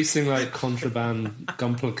he's releasing like contraband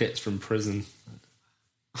Gunpla kits from prison.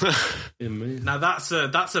 Now that's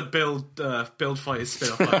a build fighters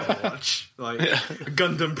spin-off I would watch. Like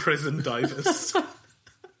Gundam Prison Divers.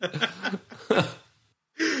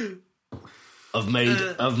 I've made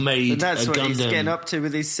And that's a what Gundam. he's getting up to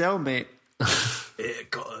with his cellmate.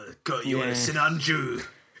 Got you a Sinanju.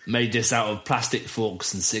 Made this out of plastic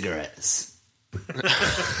forks and cigarettes.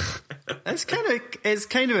 It's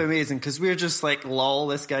kind of amazing because we're just like, lol,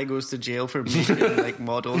 this guy goes to jail for making like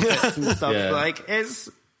model kits and stuff. Yeah. Like it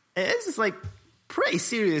is like pretty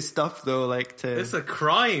serious stuff though. Like It's a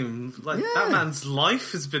crime. Like that man's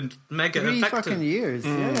life has been mega 3 affected. fucking years.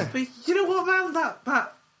 Yeah. But you know what, man?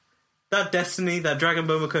 That Destiny, that Dragon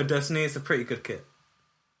Ball Code Destiny, is a pretty good kit.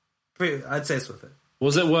 I'd say it's worth it.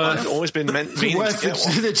 Was it worth? I've always been meaning to Worth get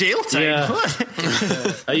one. the jail time.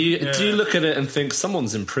 Yeah. Do you look at it and think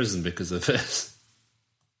someone's in prison because of this?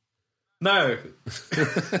 No.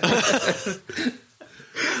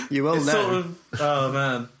 You will It's know. sort of, oh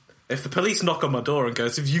man. If the police knock on my door and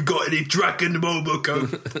goes, "Have you got any Dragon Ball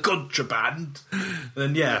Code contraband?"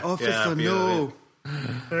 Then yeah. Officer, I'll be no.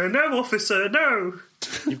 No, officer, no.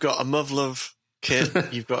 You've got a Muv-Love kit,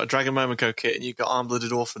 you've got a Dragon Momoko kit, and you've got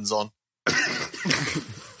Arm-Blooded Orphans on.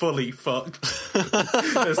 fully fucked.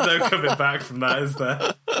 There's no coming back from that, is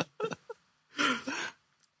there?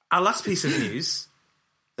 Our last piece of news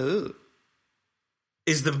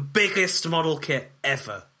is the biggest model kit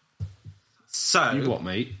ever. So, You what,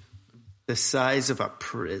 mate? The size of a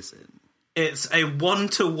prison. it's a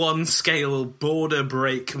 1-to-1 scale border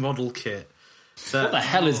break model kit. What the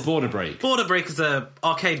hell is Border Break? Border Break is an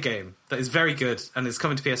arcade game that is very good, and it's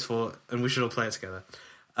coming to PS4, and we should all play it together.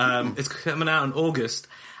 It's coming out in August,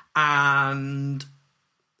 and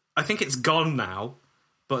I think it's gone now,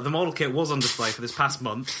 but the model kit was on display for this past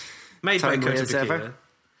month, made by Timely Kota as ever.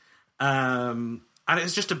 Takeda. And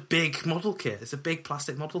it's just a big model kit. It's a big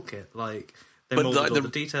plastic model kit. Like, they molded all the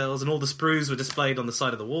details, and all the sprues were displayed on the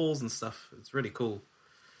side of the walls and stuff. It's really cool.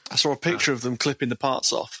 I saw a picture of them clipping the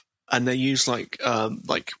parts off, and they use like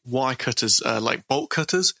wire cutters, like bolt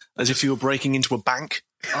cutters, as if you were breaking into a bank.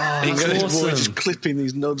 Oh, And that's this boy awesome. just clipping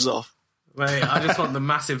these nuds off. Mate, I just want the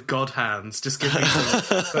massive god hands. Just give me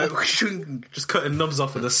some, just cutting nubs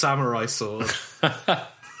off with a samurai sword.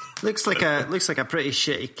 Looks like a pretty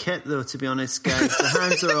shitty kit though, to be honest, guys. The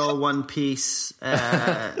hands are all one piece.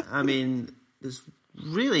 I mean, there's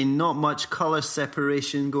really not much colour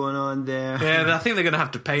separation going on there. Yeah, I think they're going to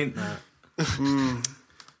have to paint that.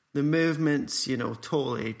 The movements,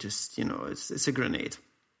 totally just, it's a grenade.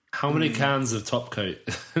 How many cans of top coat?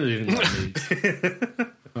 Do you think that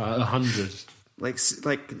needs? 100. Like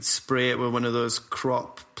spray it with one of those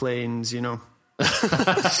crop planes, It's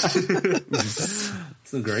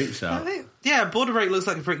a great shout. Yeah, Border Break looks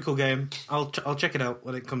like a pretty cool game. I'll check it out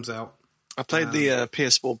when it comes out. I played the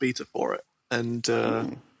PS4 beta for it, and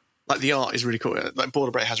like the art is really cool. Like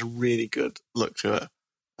Border Break has a really good look to it,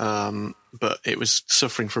 but it was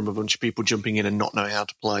suffering from a bunch of people jumping in and not knowing how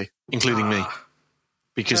to play, including me.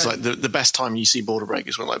 Because like the best time you see Border Break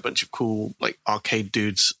is when like a bunch of cool like arcade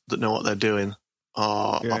dudes that know what they're doing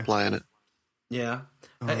are playing it. Yeah.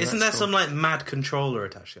 Isn't there some like mad controller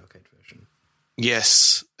attached to the arcade version?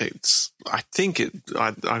 Yes, it's. I think it.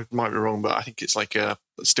 I might be wrong, but I think it's like a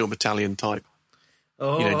Steel Battalion type.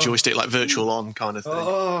 Oh. Joystick like virtual on kind of thing.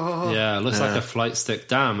 Yeah, it looks like a flight stick.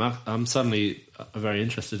 Damn, I'm suddenly very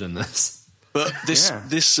interested in this. But this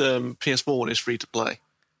PS4 one is free to play,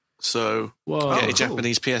 so get a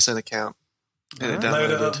Japanese PSN account and it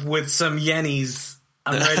Load it downloaded. up with some yennies.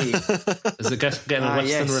 I'm ready. Is it getting a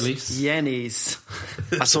Western release? Yennies.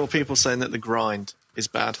 I saw people saying that the grind is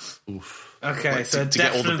bad. Oof. Okay, Like, so to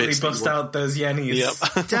get all the definitely bits that you bust want. out those yennies.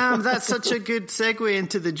 Yep. Damn, that's such a good segue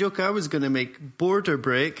into the joke I was going to make. Border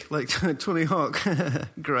Break, like Tony Hawk.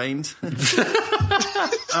 Grind.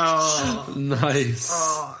 Nice.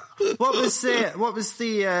 What was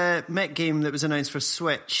the mech game that was announced for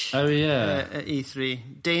Switch Oh yeah. at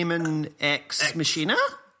E3? Damon X Machina?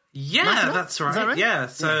 Yeah, Machina? that's right. Is that right? Yeah,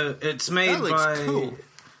 so it's made That looks by cool.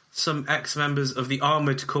 some ex-members of the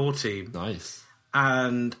Armored Core team. Nice.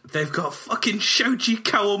 And they've got fucking Shoji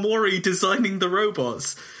Kawamori designing the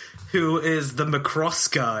robots, who is the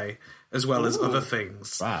Macross guy, as well as other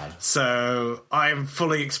things. Rad. So I'm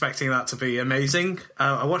fully expecting that to be amazing.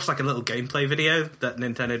 I watched like a little gameplay video that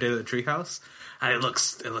Nintendo did at Treehouse, and it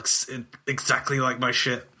looks exactly like my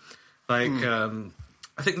shit. Like, I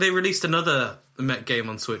think they released another mech game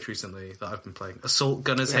on Switch recently that I've been playing, Assault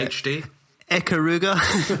Gunners HD. Ikaruga.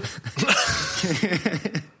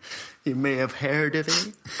 You may have heard of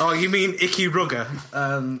it. Oh, you mean Icky Rugger?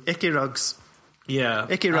 Icky Rugs. Yeah.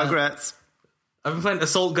 Icky Rugrats. I've been playing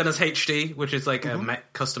Assault Gunners HD, which is like a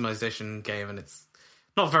mech customization game, and it's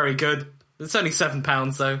not very good. It's only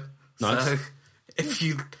 £7 though. Nice. So if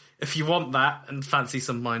you want that and fancy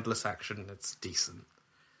some mindless action, it's decent.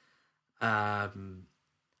 And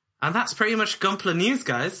that's pretty much Gunpla news,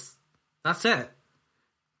 guys. That's it.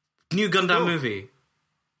 New Gundam movie.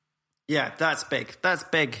 Yeah, that's big. That's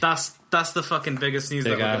big. That's the fucking biggest news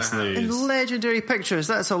Big that we're ass gonna have. news. In Legendary Pictures,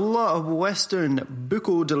 that's a lot of Western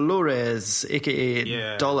Buco Dolores,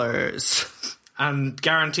 aka dollars. And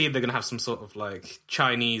guaranteed they're gonna have some sort of like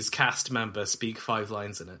Chinese cast member speak 5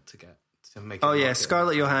 lines in it to make it. Oh yeah, market.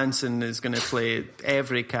 Scarlett Johansson is going to play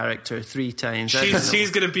every character 3 times.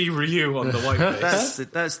 She's gonna be Ryu on the white face.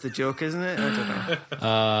 That's the joke, isn't it? I don't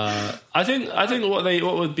know. I think what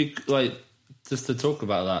would be like, just to talk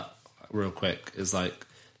about that real quick, is like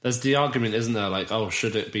there's the argument, isn't there? Like, oh,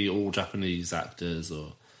 should it be all Japanese actors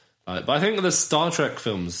or? But I think the Star Trek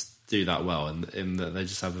films do that well, in that they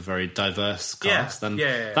just have a very diverse cast, and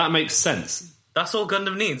that makes sense. That's all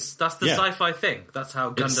Gundam needs. That's the sci-fi thing. That's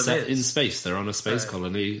how Gundam It's set is. in space. They're on a space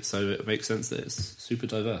colony, so it makes sense that it's super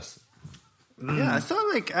diverse. Yeah, I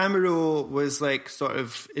thought like Amuro was like sort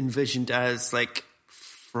of envisioned as like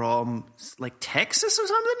from like Texas or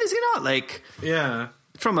something. Is he not like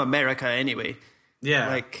from America anyway? Yeah,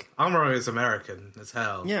 like Amuro is American as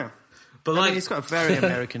hell. Yeah, but I mean, he's got a very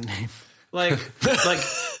American name. like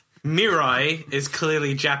Mirai is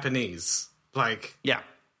clearly Japanese. Like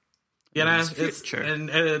you know, it's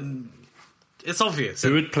and it's obvious.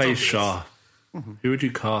 Who would play Shah? Mm-hmm. Who would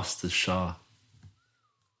you cast as Shah?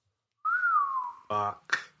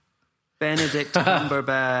 Fuck. Benedict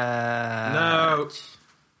Cumberbatch.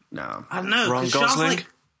 No. I don't know. Ron Gosling.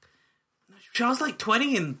 Shah's like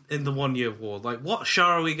 20 in the 1 Year War. Like, what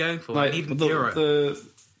Shah are we going for? Like I need the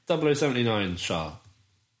 0079 Shah.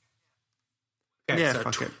 Okay, Yeah, so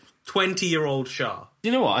fuck it. 20-year-old Shah.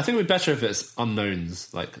 You know what? I think it'd be better if it's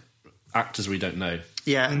unknowns, like actors we don't know.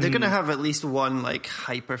 Yeah, they're going to have at least one like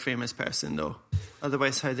hyper famous person though.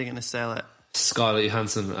 Otherwise, how are they going to sell it? Scarlett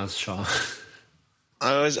Johansson as Shah.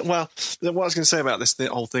 Well, what I was going to say about the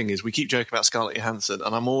whole thing is we keep joking about Scarlett Johansson,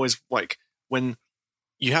 and I'm always like, when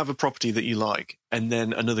you have a property that you like, and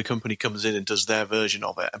then another company comes in and does their version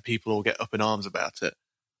of it, and people all get up in arms about it.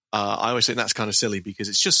 I always think that's kind of silly because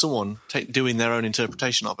it's just someone doing their own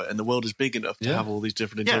interpretation of it, and the world is big enough to have all these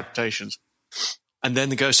different interpretations. And then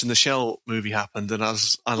the Ghost in the Shell movie happened, and I'm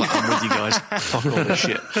with you guys. Fuck all this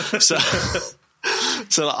shit.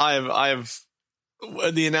 So I have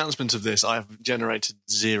the announcement of this. I have generated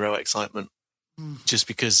zero excitement, just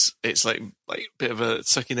because it's like a bit of a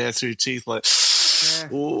sucking air through teeth. Like,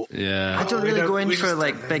 I don't really go in for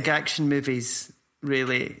like big action movies,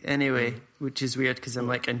 really. Anyway, which is weird because I'm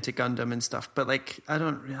like into Gundam and stuff. But like, I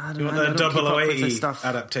don't You want know. the 008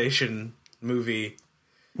 adaptation movie?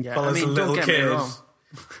 Yeah, Well, I mean, as a little don't get kid. me wrong.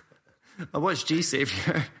 I watched G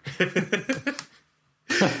Savior. Do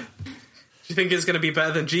you think it's going to be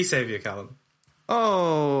better than G Savior, Callum?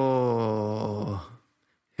 Oh,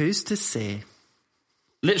 who's to say?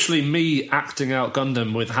 Literally, me acting out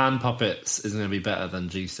Gundam with hand puppets is going to be better than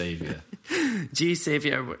G Savior. G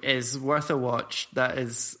Savior is worth a watch. That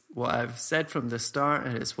is what I've said from the start,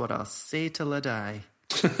 and it's what I'll say till I die.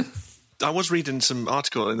 I was reading some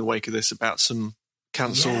article in the wake of this about some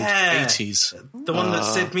cancelled 80s the one that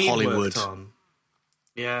Sid Mead Hollywood worked on.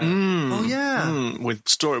 Yeah. Oh yeah, with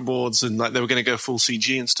storyboards, and like they were going to go full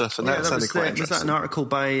CG and stuff, and that sounded quite was interesting. that an article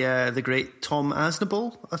by the great Tom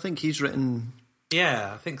Asnable? I think he's written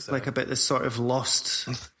Yeah, I think so. like about this sort of lost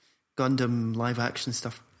Gundam live action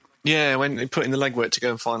stuff. Yeah, when they put in the legwork to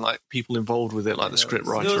go and find like people involved with it, like the script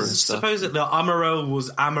writer and stuff. Supposedly Amuro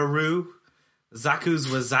was Amaru, Zaku's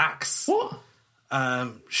was Zax. What?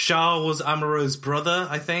 Shah was Amuro's brother,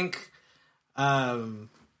 I think.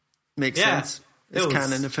 Makes sense. It's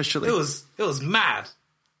canon officially. It was mad.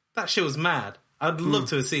 That shit was mad. I'd love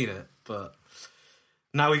to have seen it, but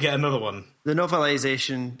now we get another one. The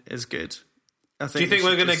novelization is good. I think. Do you think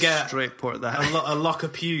we're going to get straight port that? a lock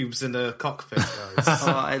of pubes in the cockpit, guys?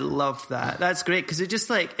 Oh, I love that. That's great because it's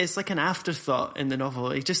like an afterthought in the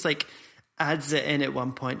novel. He just like adds it in at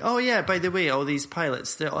one point. Oh yeah, by the way, all these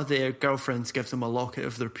pilots, their girlfriends give them a locket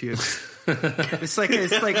of their pubes. it's like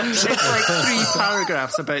 3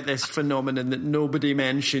 paragraphs about this phenomenon that nobody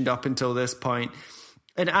mentioned up until this point.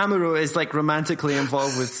 And Amuro is like romantically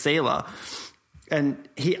involved with Sayla. And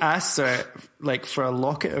he asks her like for a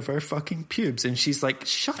locket of her fucking pubes, and she's like,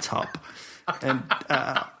 "Shut up!" And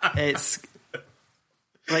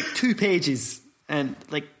like 2 pages, and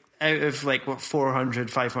like out of like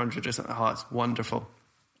 400, 500 or something. Oh, it's wonderful.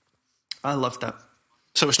 I love that.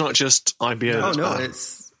 So it's not just IBO. Oh that's no, bad.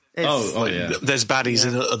 it's yeah. There's baddies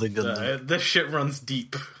in other Gundam. This shit runs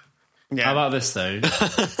deep. yeah. How about this though?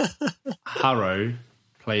 Harrow,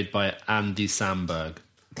 played by Andy Samberg.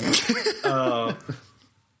 Oh,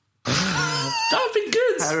 That'd be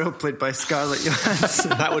good. Harrow played by Scarlett Johansson.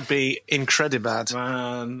 That would be incredibly bad.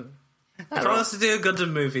 man. If I was to do a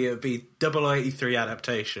Gundam movie, it would be 0083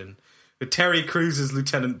 adaptation with Terry Crews as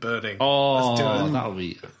Lieutenant Burning. Oh, Let's do it. that would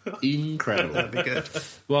be incredible. That'd be good.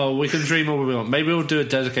 Well, we can dream all we want. Maybe we'll do a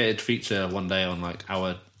dedicated feature one day on like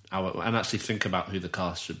our and actually think about who the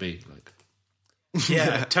cast should be. Like,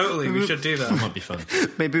 Yeah, totally. We should do that. might be fun.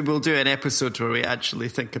 Maybe we'll do an episode where we actually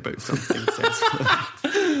think about something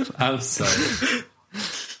sensible. I'm sorry.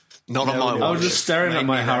 Not on my I was watch. just staring at Maybe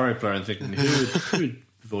my that. Harrow player and thinking, who would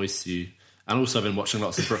voice you? And also, I've been watching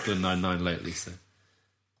lots of Brooklyn Nine-Nine lately, so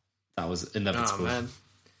that was Oh, inevitable. man.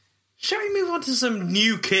 Shall we move on to some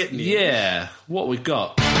new kit news? Yeah, what we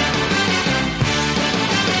got?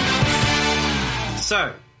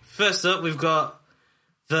 So, first up, we've got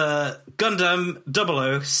the Gundam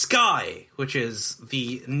 00 Sky, which is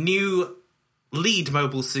the new lead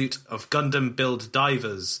mobile suit of Gundam Build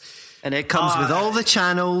Divers. And it comes with all the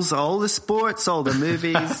channels, all the sports, all the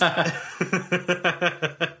movies. That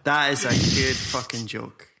is a good fucking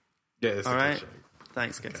joke. Yeah, it's All right?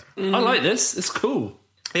 Thanks, guys. I like this. It's cool.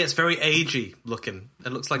 Yeah, it's very agey looking.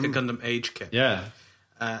 It looks like a Gundam Age kit. Yeah.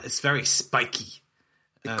 It's very spiky.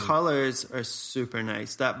 The colours are super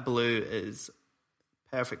nice. That blue is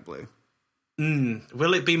perfect blue.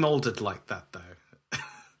 Will it be molded like that, though?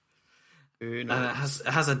 Who And knows? it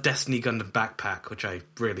has a Destiny Gundam backpack, which I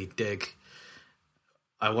really dig.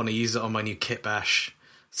 I want to use it on my new kit bash.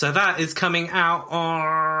 So that is coming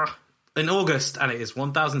out in August, and it is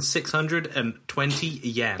 1,620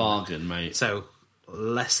 yen. Bargain, mate. So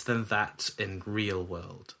less than that in real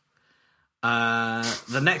world.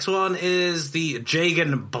 The next one is the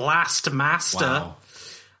Jagan Blast Master.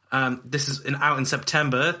 Wow. This is out in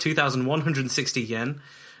September, 2,160 yen.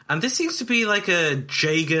 And this seems to be like a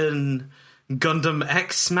Jagan Gundam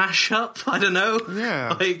X smash up. I don't know.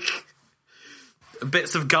 Yeah. Like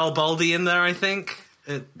bits of Garibaldi in there, I think.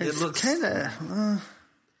 It looks kind of...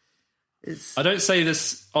 I don't say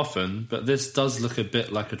this often, but this does look a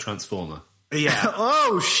bit like a Transformer. Yeah.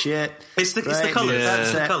 Oh, shit. It's the Right, colours. yeah.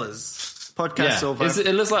 It's the That's it. colours. Podcast's over.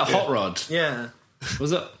 It looks like Hot Rod. Yeah.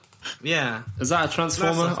 Was it? Yeah. Is that a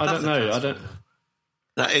Transformer? That's a I don't know. I don't.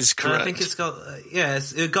 That is correct. I think it's got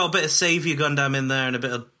it's got a bit of Saviour Gundam in there and a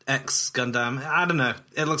bit of X Gundam. I don't know.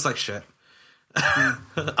 It looks like shit.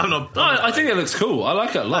 I'm not. I think it looks cool. I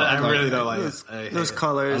like it a lot. I Like, really don't like it. I hate Those it.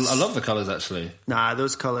 colours... I love the colours actually. Nah,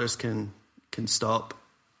 those colours can stop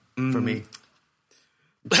for me.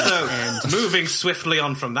 So, moving swiftly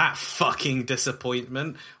on from that fucking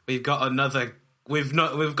disappointment, we've got another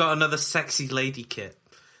sexy lady kit.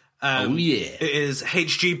 Oh yeah. It is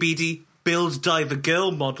HGBD Build Diver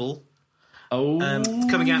Girl model. Oh,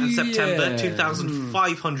 Coming out in September, yeah.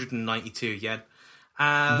 2,592 yen.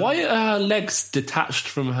 Why are her legs detached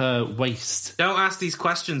from her waist? Don't ask these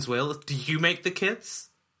questions, Will. Do you make the kits?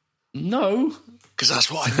 No. Because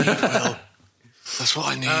that's what I need, Will. That's what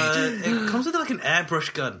I need. It comes with like an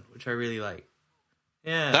airbrush gun, which I really like.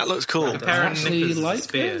 Yeah, That looks cool. Like a pair I of actually nippers and like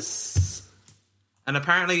spears. this. And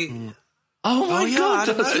apparently, Oh my yeah, I god,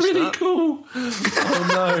 didn't that's notice really that. cool. Oh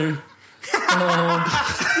no.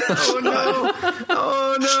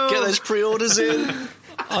 Oh, no. Get those pre-orders in.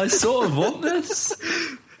 I sort of want this.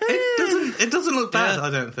 it doesn't look bad. I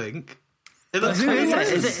don't think. It looks Who is cool.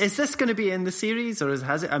 it? Is this going to be in the series, or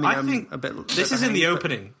has it? I mean, I I'm think a bit. this is in the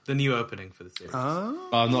opening, the new opening for the series. Oh,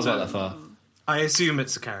 I'm not got that far. I assume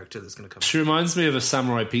it's a character that's going to come. She reminds me of a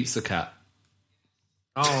samurai pizza cat.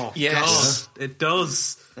 Oh, Yes. God, it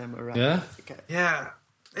does. Yeah? Yeah,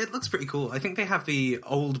 it looks pretty cool. I think they have the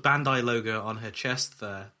old Bandai logo on her chest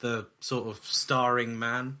there, the sort of starring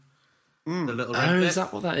man. The little red Oh, bit. is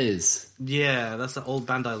that what that is? Yeah, that's the old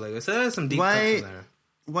Bandai logo. So there's some deep cuts in there.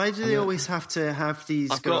 Why do they always have to have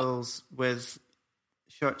these I've got- girls with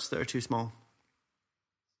shirts that are too small?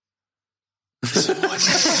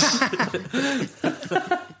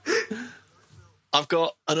 I've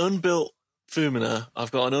got an unbuilt Fumina.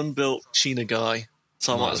 I've got an unbuilt Sheena guy.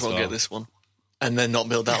 So I might as well get this one. And then not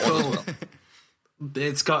build that one.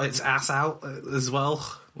 It's got its ass out as well,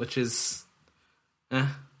 which is...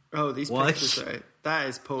 Oh, these Why? pictures, right? That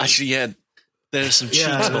is posed. Actually, yeah, there's some cheeks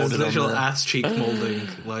Yeah, there's molded on literal there. ass cheek molding.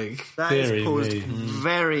 Like, That is Very posed me.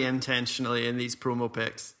 very intentionally in these promo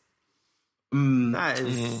pics. Mm. That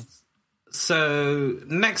is So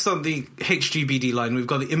next on the HGBD line, we've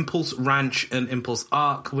got the Impulse Ranch and Impulse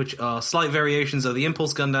Arc, which are slight variations of the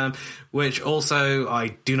Impulse Gundam, which also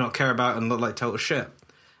I do not care about and look like total shit.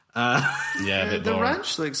 The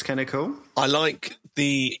ranch looks kind of cool. I like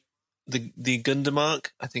the Gundam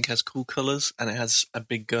Arc. I think has cool colours and it has a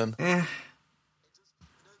big gun.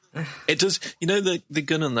 It does. You know the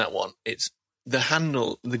gun on that one. It's the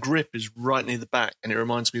handle. The grip is right near the back, and it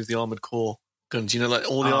reminds me of the Armored Core guns. You know,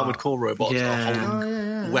 like all the Armored Core robots are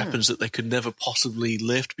holding weapons that they could never possibly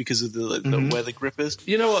lift because of the where the grip is.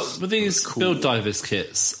 You know what? With these Build Divers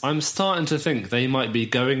kits, I'm starting to think they might be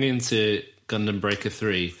going into Gundam Breaker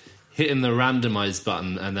 3, hitting the randomize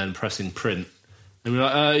button, and then pressing print. And we're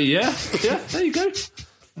like, yeah, there you go.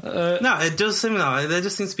 No, it does seem like there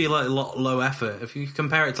just seems to be like a lot low effort if you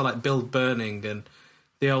compare it to like Build Burning and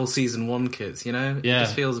the old Season 1 kits. You know, it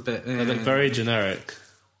just feels a bit. They look very generic.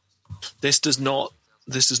 This does not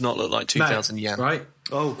look like 2,000 yen, right?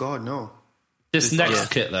 Oh God, no. This next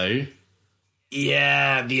kit though,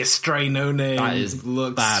 the Astray No Name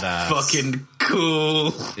looks badass. Fucking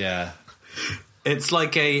cool. Yeah. It's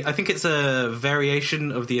like I think it's a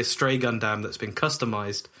variation of the Astray Gundam that's been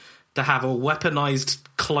customized to have a weaponized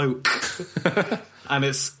cloak, and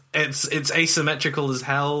it's asymmetrical as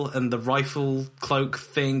hell, and the rifle cloak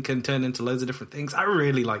thing can turn into loads of different things. I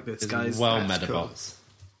really like this, guys. Well, Metabots.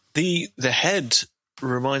 Cool. The head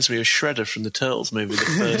reminds me of Shredder from the Turtles movie, the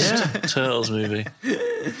first Turtles movie.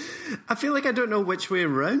 I feel like I don't know which way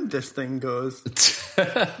around this thing goes. It's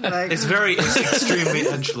extremely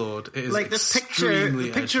edgelord. It is like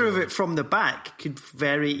the picture of it from the back could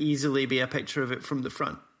very easily be a picture of it from the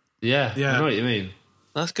front. Yeah, I know what you mean.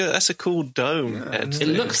 That's good. That's a cool dome. It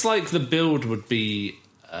looks like the build would be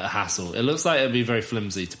a hassle. It looks like it'd be very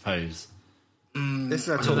flimsy to pose. This is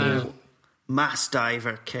a total mass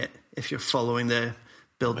diver kit if you're following the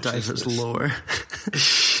Build Divers lore.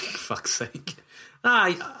 Fuck's sake.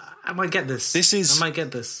 I might get this. I might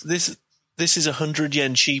get this. This is 100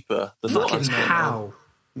 yen cheaper than the last one. How?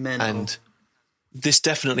 Mental. And this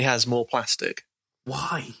definitely has more plastic.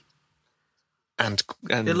 Why? And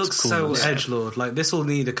it looks so edgelord. Like, this will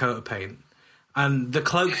need a coat of paint. And the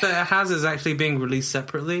cloak that it has is actually being released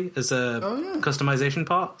separately as a customization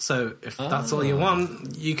part. So if that's all you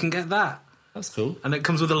want, you can get that. That's cool. And it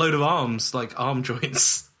comes with a load of arms, like arm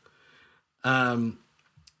joints. The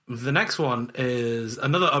next one is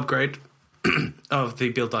another upgrade of the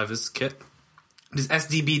Build Divers kit. It is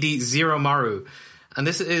SDBD Zero Maru. And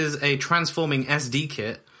this is a transforming SD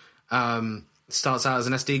kit. Starts out as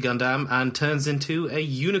an SD Gundam and turns into a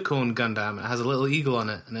unicorn Gundam. It has a little eagle on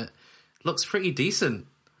it, and it looks pretty decent.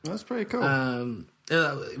 That's pretty cool.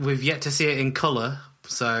 We've yet to see it in colour,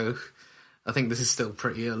 so I think this is still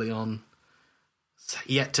pretty early on. It's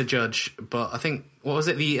yet to judge, but I think, what was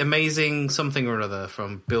it, the Amazing Something or Other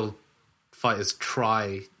from Build Fighters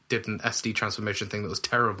Try did an SD transformation thing that was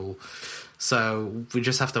terrible. So we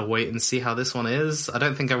just have to wait and see how this one is. I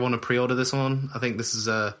don't think I want to pre-order this one. I think this is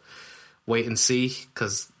a wait and see,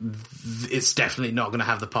 because it's definitely not going to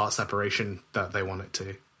have the part separation that they want it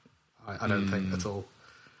to. I don't think at all.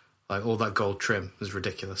 Like, all that gold trim is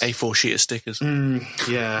ridiculous. A4 sheet of stickers.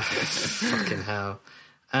 Yeah. Fucking hell.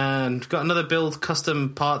 And got another build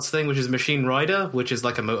custom parts thing, which is Machine Rider, which is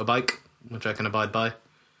like a motorbike, which I can abide by.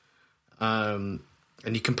 And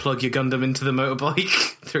you can plug your Gundam into the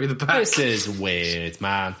motorbike through the back. This is weird,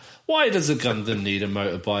 man. Why does a Gundam need a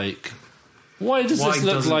motorbike? Why does this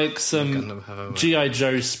look like some G.I.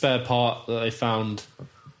 Joe spare part that I found?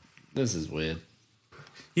 This is weird.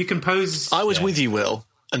 You can pose... I was with you, Will,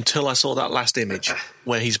 until I saw that last image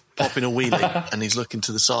where he's popping a wheelie and he's looking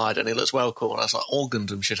to the side and it looks well cool. And I was like, all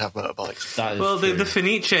Gundam should have motorbikes. That is well, true. the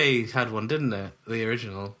Fenice had one, didn't it? The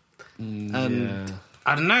original. And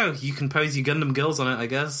I don't know. You can pose your Gundam girls on it, I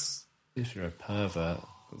guess. If you're a pervert.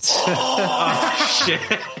 Oh, shit.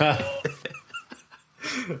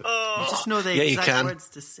 I just know the exact words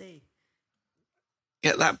to say.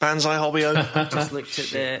 Get that Banzai hobby over. I've just looked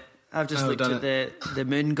at the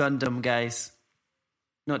Moon Gundam, guys.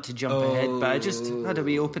 Not to jump ahead, but I just had a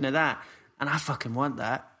wee open of that, and I fucking want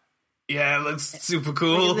that. Yeah, it looks super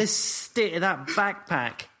cool. Look at this state of that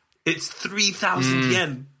backpack. It's 3,000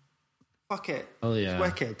 yen. Fuck it. Oh yeah, it's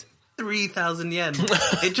wicked. 3,000 yen.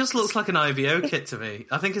 It just looks like an IVO kit to me.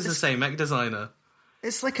 I think it's the same mech designer.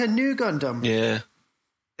 It's like a new Gundam. Yeah.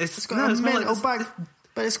 It's got a mental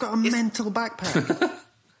but it's got a mental backpack.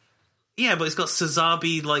 Yeah, but it's got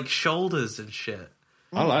Sazabi like shoulders and shit.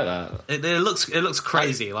 I like that. It looks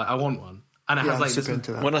crazy. Like, I want one, and it has like this.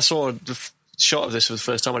 When I saw the shot of this for the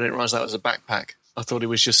first time, I didn't realize that was a backpack. I thought it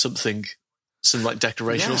was just some like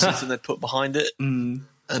decoration or something they'd put behind it. And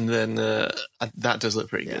and then that does look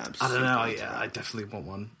pretty good. I don't know. Yeah, I definitely want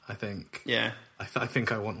one. I think. Yeah, I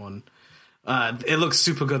think I want one. It looks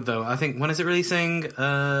super good though. I think when is it releasing?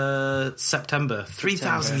 September.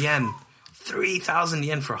 3,000 yen. 3,000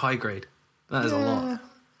 yen for a high grade. That is a lot.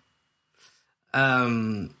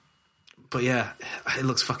 But yeah, it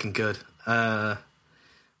looks fucking good.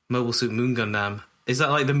 Mobile Suit Moon Gundam. Is that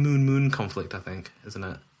like the Moon conflict? I think, isn't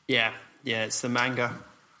it? yeah, it's the manga.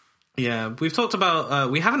 Yeah, we've talked about.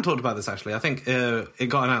 We haven't talked about this actually. I think it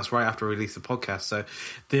got announced right after we released the podcast. So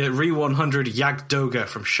the Re 100 Yagdoga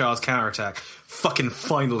from Char's Counterattack. Fucking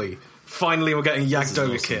finally, we're getting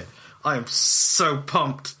Yagdoga awesome kit. I am so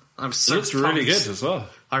pumped. I'm so. It looks pumped. really good as well.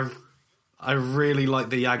 I really like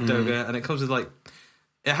the Yagdoga, and it comes with like,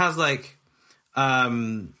 it has like,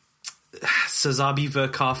 Sazabi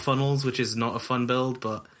Verkar funnels, which is not a fun build,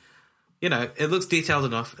 but. You know, it looks detailed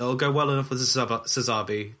enough. It'll go well enough with the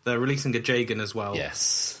Sazabi. They're releasing a Jagan as well.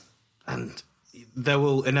 Yes. And there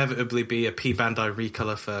will inevitably be a P Bandai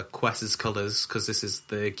recolor for Quest's colours, because this is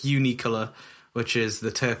the uni colour, which is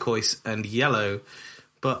the turquoise and yellow.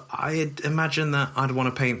 But I'd imagine that I'd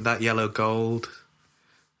want to paint that yellow gold,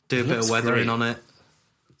 do a bit of weathering on it.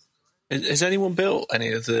 Has anyone built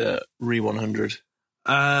any of the Re 100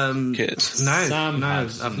 kits? No,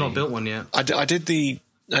 I've not built one yet. I did the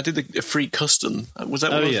Freak Custom. Was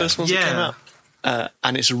that one of the first ones that came out?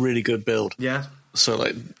 And it's a really good build. Yeah. So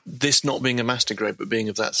like this not being a master grade but being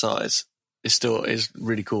of that size is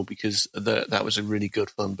really cool, because that was a really good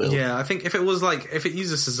fun build. Yeah, I think if it used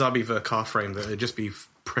a Sazabi Verkar frame, that it'd just be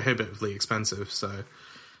prohibitively expensive. So,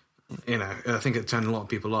 you know, I think it'd turn a lot of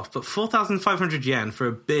people off. But 4,500 yen for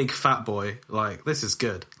a big fat boy, like, this is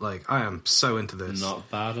good. Like, I am so into this. Not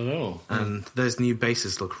bad at all. And those new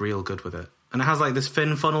bases look real good with it. And it has like this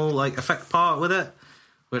fin funnel like effect part with it,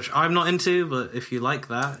 which I'm not into, but if you like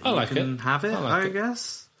that, you can have it, I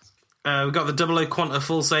guess. We've got the 00 Quanta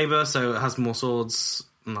Full Saber, so it has more swords,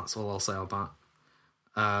 and that's all I'll say on that.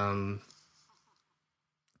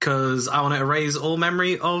 Because I want to erase all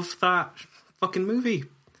memory of that fucking movie.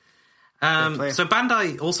 So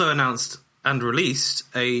Bandai also announced and released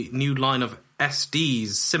a new line of SDs,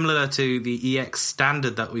 similar to the EX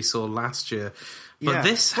standard that we saw last year. But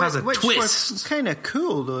this has a twist. Which were kind of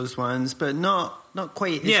cool, those ones, but not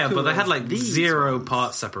quite as cool. But they had like zero ones.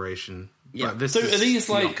 part separation. Yeah. This so is are these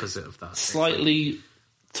the like opposite of that. slightly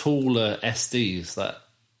taller SDs?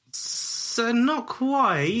 So not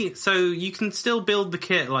quite. So you can still build the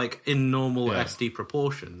kit like in normal SD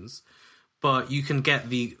proportions, but you can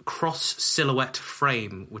get the cross silhouette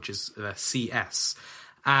frame, which is CS.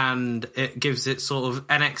 And it gives it sort of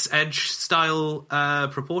NX Edge style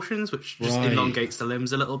proportions, which just elongates the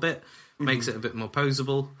limbs a little bit, makes it a bit more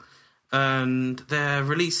posable. And they're have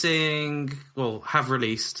released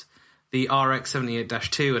the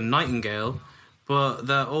RX-78-2 and Nightingale, but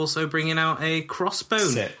they're also bringing out a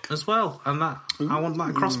crossbone as well. And I want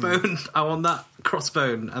that crossbone. I want that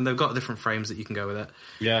crossbone. And they've got different frames that you can go with it.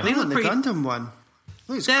 Yeah, they look the Gundam one.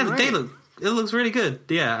 Looks great. It looks really good,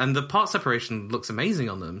 yeah, and the part separation looks amazing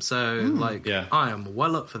on them. So, I am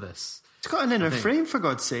well up for this. It's got an inner frame, for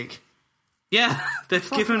God's sake. Yeah, they've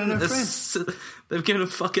given a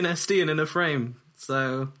fucking SD an inner frame.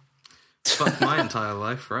 So, fuck my entire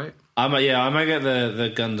life, right? I might get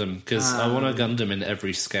the Gundam, because I want a Gundam in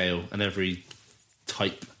every scale and every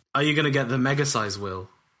type. Are you going to get the mega size wheel?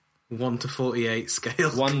 1:48 scale?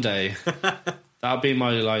 One day. That'll be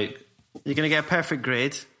my, like... You're going to get a perfect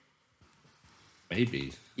grade.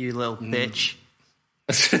 Maybe. You little bitch.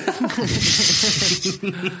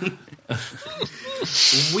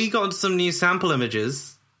 We got some new sample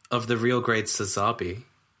images of the real grade Sazabi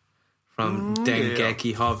from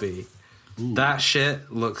Dengeki Hobby. Ooh. That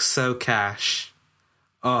shit looks so cash.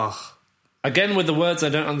 Oh. Again, with the words I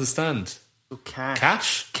don't understand. Oh, cash.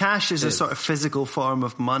 Cash? Cash is a sort of physical form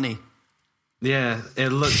of money. Yeah, it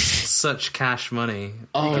looks such cash money.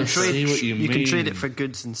 Oh, I see what you mean. You can trade it for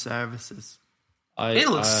goods and services. It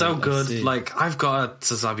looks so good. Like, I've got a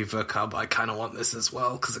Sazabi Verkar, but I kind of want this as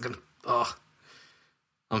well, because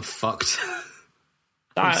I'm fucked.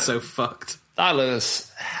 I'm so fucked. That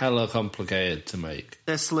looks hella complicated to make.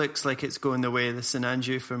 This looks like it's going the way of the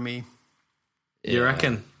Sinanju for me. Yeah. You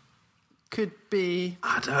reckon? Could be.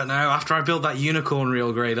 I don't know. After I built that unicorn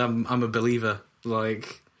real grade, I'm a believer.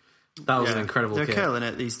 Like, that was an incredible kit. They're killing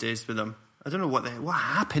it these days with them. I don't know what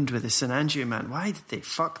happened with the Sinanju, man. Why did they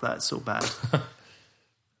fuck that so bad?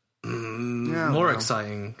 More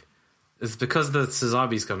exciting is because the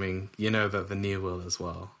Sazabi's coming, you know that the new will as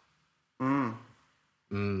well. We've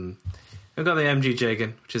got the MG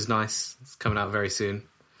Jagan, which is nice. It's coming out very soon.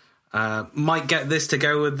 Might get this to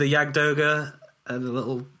go with the Yagdoga a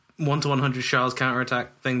little 1 to 100 shards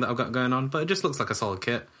counterattack thing that I've got going on, but it just looks like a solid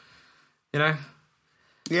kit. You know?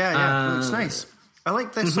 Yeah, it looks nice. I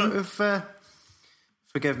like this sort of...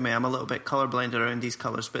 forgive me, I'm a little bit colourblind around these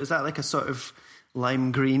colours, but is that like a sort of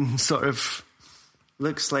lime green sort of...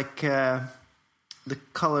 Looks like the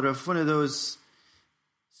colour of one of those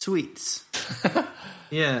sweets.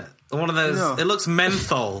 Yeah, one of those... No. It looks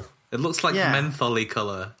menthol. It looks like menthol-y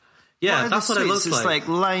colour. Yeah, that's what it looks like. It's like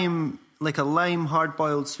lime, like a lime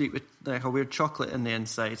hard-boiled sweet with like a weird chocolate in the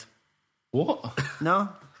inside. What? No?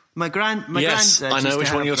 My yes, I know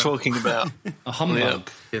which one you're talking about. A humbug.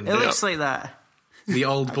 Yeah. It looks like that. The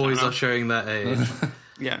old boys are showing that age.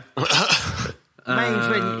 Yeah. Mines,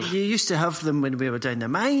 when you used to have them when we were down the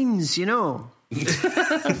mines, you know.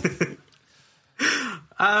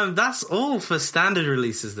 That's all for standard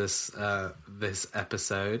releases this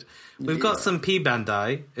episode. We've got some P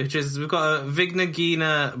Bandai, we've got a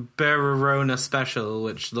Vignagina Berarona special,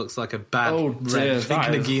 which looks like a bad red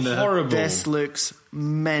Vignagina. Horrible. This looks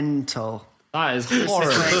mental. That is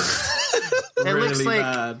horrible. Really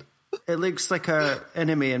bad. It looks like a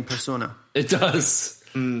enemy in Persona. It does.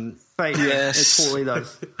 Right, yes. It totally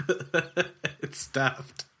does. It's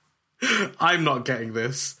daft. I'm not getting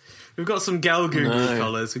this. We've got some Gelgugu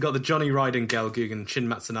colours. We've got the Johnny Raiden Gelgugu and Shin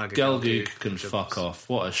Matsunaga Gelgugu can fuck off.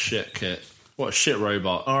 What a shit kit. What a shit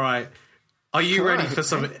robot. All right. Are you ready for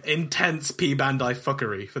some intense P Bandai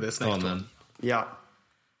fuckery for this next one? Then. Yeah.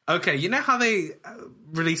 Okay, you know how they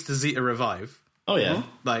released the Zeta Revive? Oh, yeah.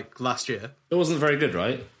 Like last year? It wasn't very good,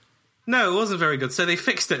 right? No, it wasn't very good. So they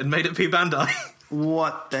fixed it and made it P Bandai.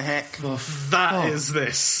 What the heck? That is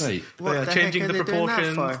this. Wait. They are changing the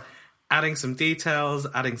proportions, adding some details,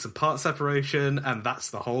 adding some part separation, and that's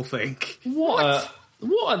the whole thing. What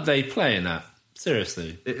are they playing at?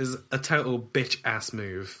 Seriously. It is a total bitch-ass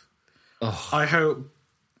move. Oh. I hope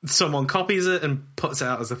someone copies it and puts it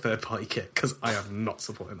out as a third-party kit, because I am not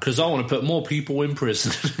supporting that. Because I want to put more people in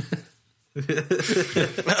prison.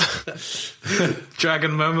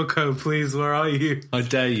 Dragon Momoko, please, where are you? I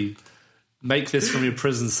dare you. Make this from your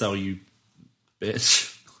prison cell, you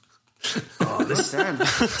bitch. Oh, this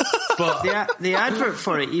but the advert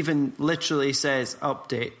for it even literally says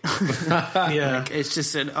update. Yeah, like, it's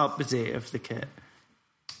just an update of the kit.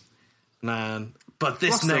 Man, but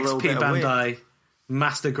this next P Bandai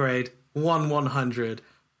Master Grade 1/100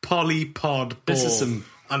 Polypod Ball. This is some,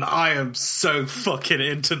 and I am so fucking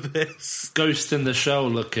into this Ghost in the Shell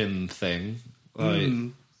looking thing. Like,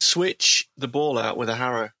 switch the ball out with a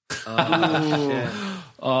harrow.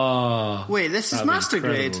 Wait, this is Master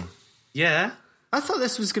Grade? Yeah. I thought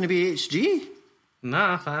this was going to be HG.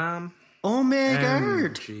 Nah, fam. Oh my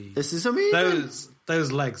god. This is amazing.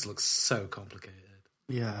 Those legs look so complicated.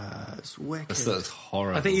 Yeah, it's wicked. This looks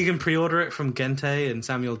horrible. I think you can pre-order it from Gente and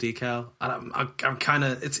Samuel Decal. I'm kind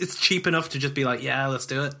of... It's cheap enough to just be like, yeah, let's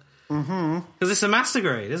do it. Because it's a Master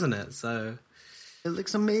Grade, isn't it? So it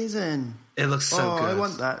looks amazing. It looks so good. I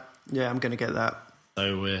want that. Yeah, I'm going to get that.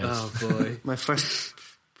 So weird. Oh, boy. My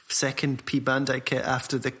second P Bandai kit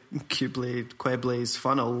after the Queblaze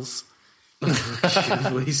funnels.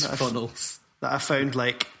 Queblaze funnels. That I found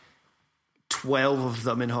like 12 of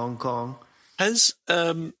them in Hong Kong. Has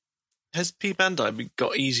P Bandai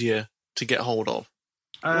got easier to get hold of?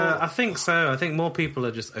 I think so. I think more people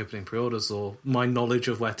are just opening pre-orders, or my knowledge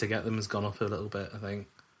of where to get them has gone up a little bit, I think.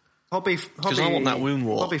 Because I want that Wound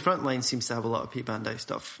War. Hobby Frontline seems to have a lot of P Bandai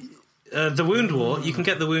stuff. The Wound War, you can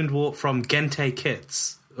get the Wound War from Gente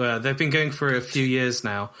kits. They've been going for a few years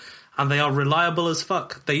now, and they are reliable as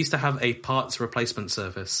fuck. They used to have a parts replacement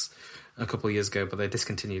service a couple of years ago, but they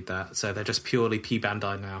discontinued that, so they're just purely P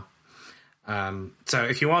Bandai now. So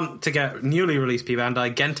if you want to get newly released P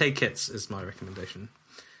Bandai, Gente kits is my recommendation.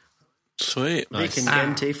 Sweet. They can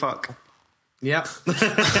Gente fuck. Yep.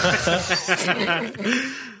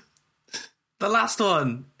 The last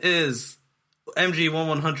one is MG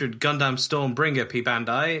 1100 Gundam Stormbringer P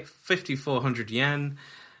Bandai, 5,400 yen,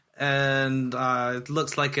 and it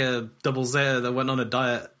looks like a double Zeta that went on a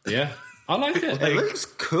diet. Yeah, I like it. It looks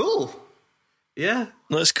cool. Yeah.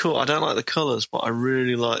 No, it's cool. I don't like the colours, but I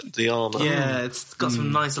really like the armour. Yeah, it's got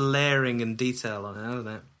some nice layering and detail on it, hasn't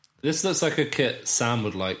it? This looks like a kit Sam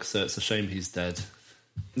would like, so it's a shame he's dead.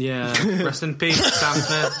 Yeah, rest in peace, Sam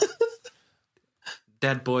Smith.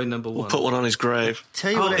 Dead boy number one. We'll put one on his grave.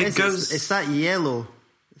 Tell you what it is. It's that yellow.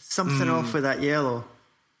 Something off with that yellow.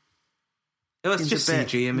 Oh, it's just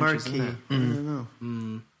CG images, murky. isn't it? I don't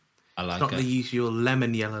know. I like It's not it. the usual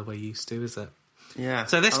lemon yellow we're used to, is it? Yeah.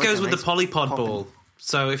 So this I like goes a with nice the polypod popping. ball.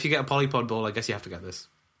 So if you get a polypod ball, I guess you have to get this.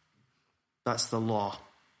 That's the law.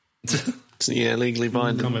 Yeah, legally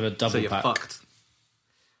binding. Come in a double So you're pack. fucked.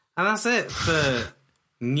 And that's it for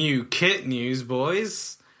new kit news,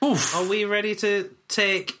 boys. Oof. Are we ready to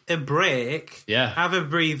take a break? Yeah. Have a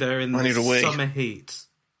breather in the summer heat.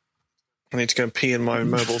 I need to go and pee in my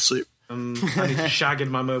mobile suit. I need to shag in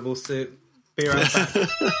my mobile suit. Be right back.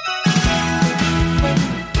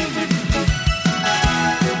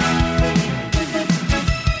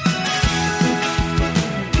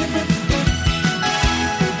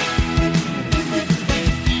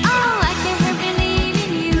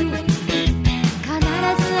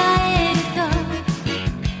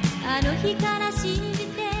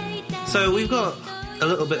 So we've got a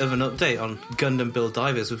little bit of an update on Gundam Build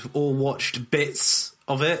Divers. We've all watched bits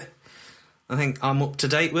of it. I think I'm up to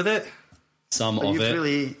date with it.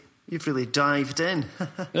 You've really dived in.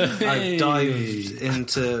 I've dived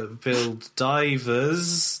into Build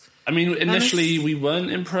Divers. I mean, initially we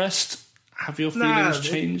weren't impressed. Have your feelings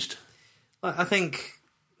changed? I think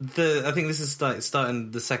this is like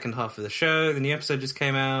starting the second half of the show. The new episode just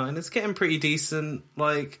came out, and it's getting pretty decent.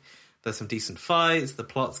 Like, there's some decent fights. The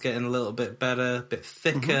plot's getting a little bit better, a bit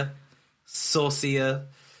thicker, saucier.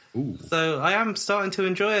 Ooh. So I am starting to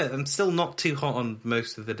enjoy it. I'm still not too hot on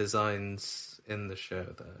most of the designs in the show,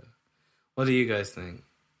 though. What do you guys think?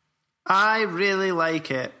 I really like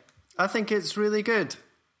it. I think it's really good.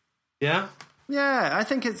 Yeah? Yeah, I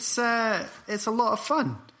think it's a lot of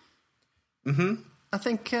fun. Mm-hmm. I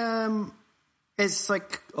think it's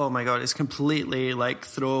like, oh my god, it's completely like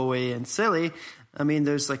throwaway and silly. I mean,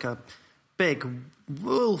 there's like a big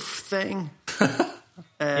wolf thing.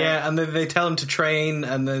 Yeah, and then they tell him to train,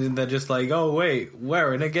 and then they're just like, oh wait,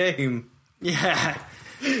 we're in a game. Yeah.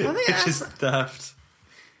 I think It's just daft.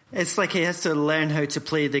 It's like he has to learn how to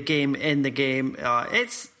play the game in the game.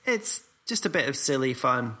 It's just a bit of silly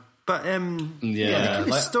fun. But I think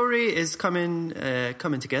the story is coming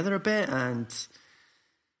together a bit, and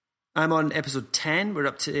I'm on episode 10. We're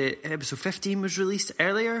up to episode 15 was released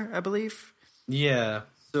earlier, I believe. Yeah.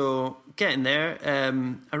 So getting there.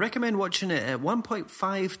 I recommend watching it at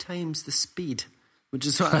 1.5 times the speed, which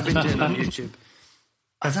is what I've been doing on YouTube.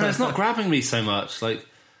 I don't know, it's not grabbing me so much. Like,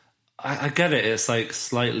 I get it. It's like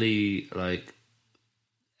slightly like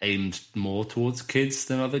aimed more towards kids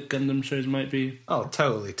than other Gundam shows might be. Oh,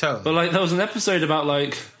 totally. But like, there was an episode about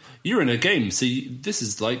like, you're in a game, so this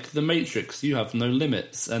is like the Matrix. You have no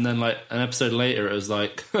limits. And then like an episode later, it was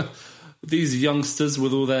like, these youngsters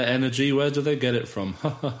with all their energy, where do they get it from?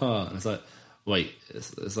 And it's like, wait,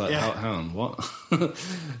 it's like, how on, what?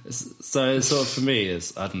 So it's sort of, for me,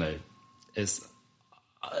 is, I don't know, it's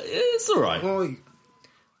all right. Well,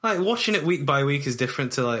 like, watching it week by week is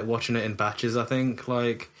different to like watching it in batches. I think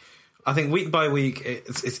week by week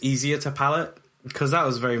it's easier to palate, because that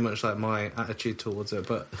was very much like my attitude towards it.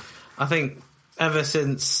 But I think ever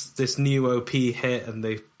since this new OP hit and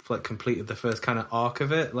they like completed the first kind of arc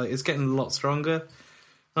of it, like, it's getting a lot stronger.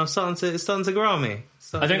 And it's starting to grow on me.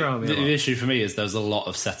 I think the issue for me is there's a lot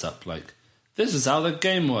of setup. Like, this is how the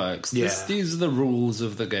game works. Yeah. These are the rules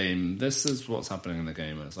of the game. This is what's happening in the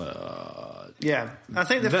game. And it's like, yeah. I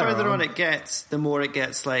think the further on it gets, the more it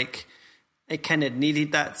gets like, it kind of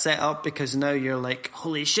needed that setup, because now you're like,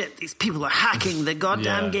 holy shit, these people are hacking the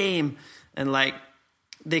goddamn game. And like,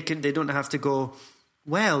 they don't have to go,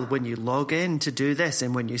 well, when you log in to do this,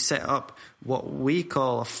 and when you set up what we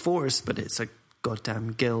call a force, but it's a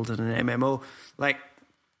goddamn guild and an MMO, like,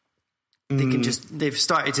 they can they've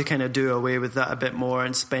started to kind of do away with that a bit more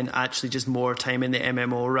and spend actually just more time in the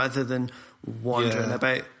MMO rather than wandering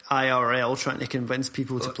about IRL trying to convince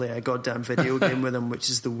people to play a goddamn video game with them, which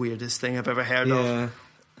is the weirdest thing I've ever heard of.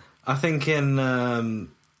 I think in the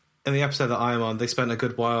episode that I'm on, they spent a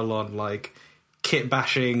good while on like kit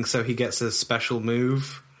bashing so he gets a special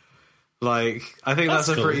move. Like, I think that's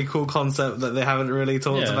a pretty cool concept that they haven't really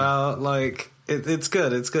talked about. Like, it's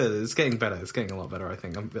good. It's getting better. It's getting a lot better, I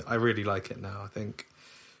think. I really like it now, I think.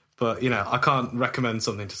 But, you know, I can't recommend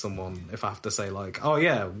something to someone if I have to say, like, oh,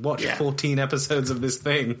 yeah, watch 14 episodes of this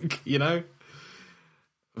thing, you know?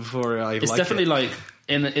 Before I it's definitely like,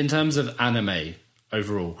 in terms of anime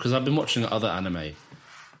overall, because I've been watching other anime,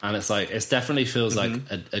 and it's like, it definitely feels like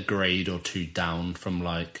a grade or two down from,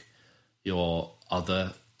 like, your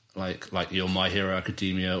other, like your My Hero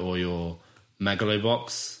Academia or your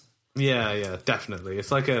Megalobox. Yeah, definitely.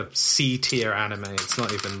 It's like a C-tier anime. It's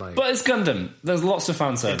not even like... But it's Gundam. There's lots of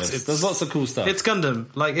fan service. There's lots of cool stuff. It's Gundam.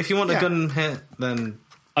 Like, if you want a Gundam hit, then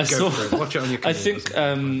go for it. Watch it on your computer.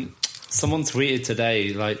 I think someone tweeted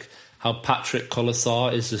today, like, how Patrick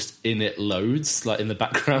Colessar is just in it loads, like, in the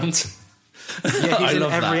background. Yeah, he's in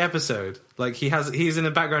every episode. Like, he's in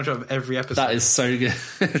the background shot of every episode. That is so good.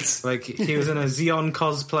 Like, he was in a Xeon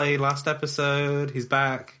cosplay last episode. He's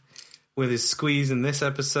back. with his squeeze in this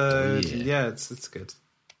episode. Yeah, it's good.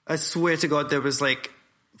 I swear to God, there was like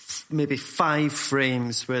maybe 5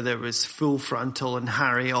 frames where there was full frontal and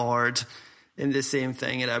Harry Ord in the same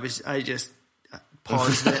thing, and I just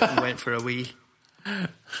paused it and went for a wee.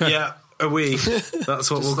 Yeah, a wee.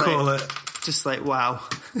 That's what we'll call it. Just like, wow.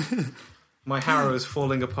 My Harrow is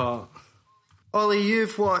falling apart. Ollie,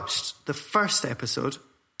 you've watched the first episode.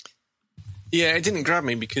 Yeah, it didn't grab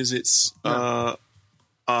me because it's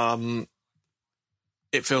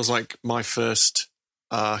it feels like my first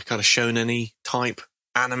kind of shonen-y type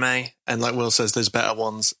anime, and like Will says, there's better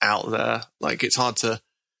ones out there. Like, it's hard to,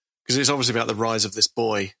 because it's obviously about the rise of this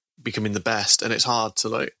boy becoming the best, and it's hard to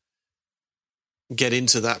like get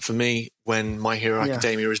into that for me when My Hero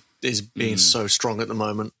Academia is being so strong at the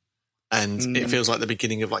moment, and it feels like the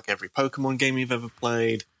beginning of like every Pokemon game you've ever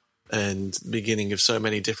played, and the beginning of so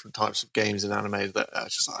many different types of games in anime that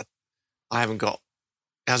I haven't got,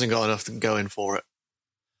 it hasn't got enough going for it.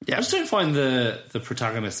 Yeah. I just don't find the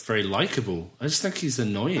protagonist very likable. I just think he's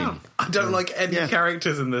annoying. No, I don't like any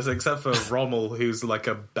characters in this except for Rommel, who's like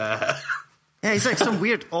a bear. Yeah, he's like some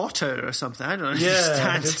weird otter or something. I don't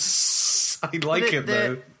understand. I like it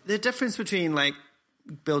though. The difference between like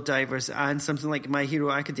Build Divers and something like My Hero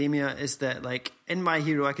Academia is that like in My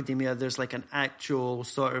Hero Academia there's like an actual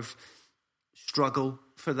sort of struggle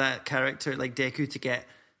for that character, like Deku,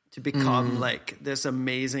 to become like this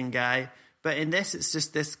amazing guy. But in this, it's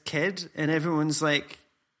just this kid, and everyone's like,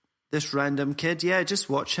 this random kid. Yeah, just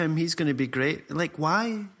watch him. He's going to be great. Like,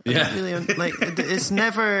 why? I don't really, like, it's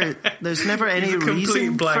never. There's never any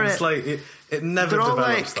reason for it. Like, it never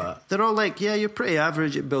develops that. They're all like, yeah, you're pretty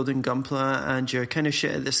average at building Gunpla, and you're kind of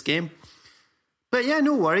shit at this game. But yeah,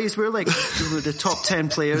 no worries. We're like the top 10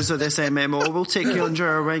 players of this MMO. We'll take you under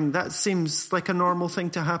our wing. That seems like a normal thing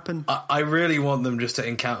to happen. I really want them just to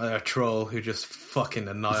encounter a troll who just fucking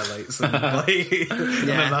annihilates them. Like, and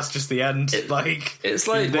then that's just the end. It's like they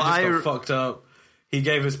just got fucked up. He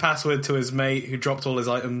gave his password to his mate who dropped all his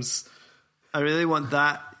items. I really want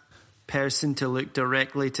that person to look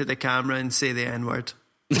directly to the camera and say the N-word.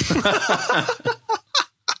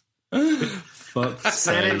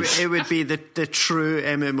 Then it would be the true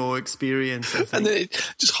MMO experience, I think. And then it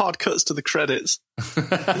just hard cuts to the credits.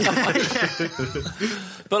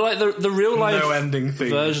 But like the real life ending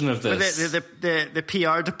version of this, the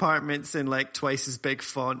PR department's in like twice as big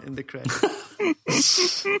font in the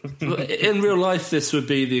credits. In real life, this would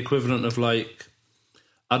be the equivalent of like,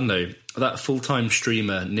 I don't know, that full-time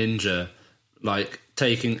streamer Ninja, like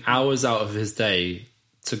taking hours out of his day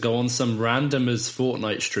to go on some randomer's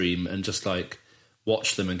Fortnite stream and just like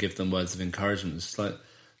watch them and give them words of encouragement. It's like,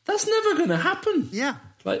 that's never going to happen. Yeah.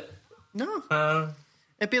 Like, no.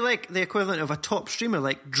 It'd be like the equivalent of a top streamer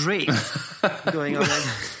like Drake going on.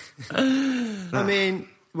 I mean,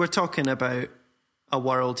 we're talking about a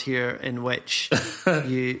world here in which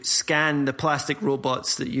you scan the plastic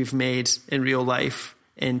robots that you've made in real life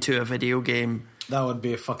into a video game. That would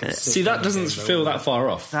be a fucking sick see, that doesn't feel that far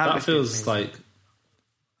off. That feels like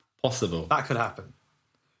possible. That could happen.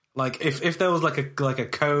 Like if there was like a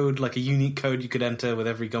code, like a unique code you could enter with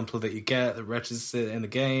every Gunpla that you get that registers it in the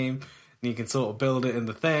game, and you can sort of build it in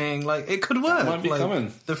the thing. Like, it could work. That might be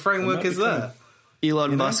coming. The framework is there.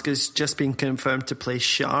 Elon Musk has just been confirmed to play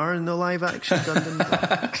Char in the live action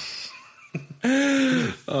Gundam.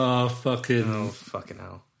 Oh fucking hell.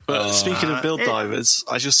 But speaking of Build Divers,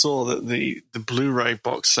 I just saw that the Blu-ray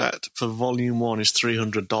box set for Volume 1 is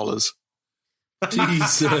 $300.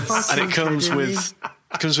 Jesus. And it comes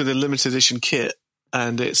with a limited edition kit,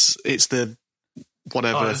 and it's the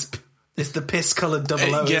whatever. It's the piss coloured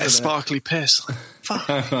double O. Yeah, sparkly piss. Fuck,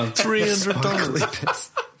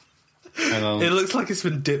 $300. Hang on. It looks like it's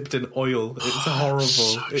been dipped in oil. It's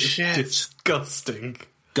horrible. It's disgusting.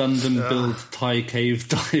 Gundam build Thai cave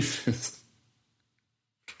divers.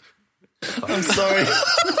 I'm sorry.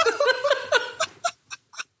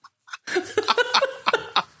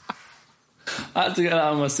 I had to get that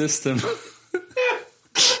out of my system.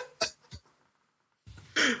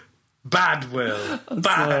 Bad, Will.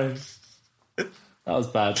 Bad. That was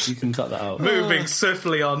bad. You can cut that out. Moving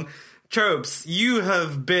swiftly on. Tropes, you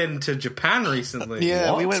have been to Japan recently.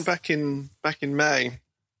 Yeah, we went back in May.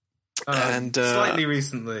 And slightly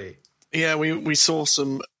recently. Yeah, we saw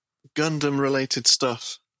some Gundam-related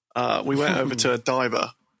stuff. We went over to a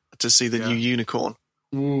diver to see the new unicorn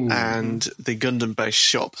and the Gundam-based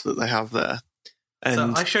shop that they have there. And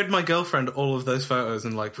so I showed my girlfriend all of those photos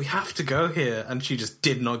and like, we have to go here, and she just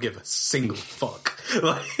did not give a single fuck.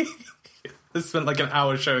 Like, I spent like an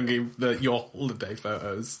hour showing you your holiday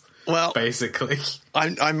photos. Well, basically,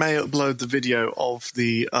 I may upload the video of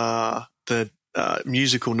the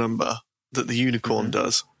musical number that the unicorn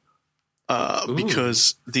does.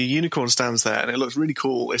 Because the unicorn stands there and it looks really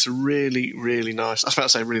cool. It's a really, really nice, I was about to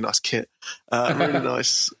say really nice kit, really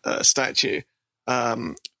nice statue.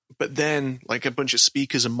 But then like a bunch of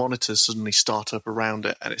speakers and monitors suddenly start up around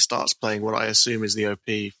it and it starts playing what I assume is the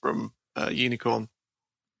OP from Unicorn.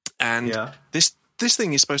 And this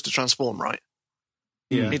thing is supposed to transform, right?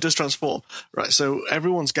 Yeah. It does transform. Right, so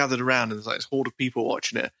everyone's gathered around and there's like this horde of people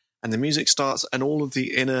watching it. And the music starts, and all of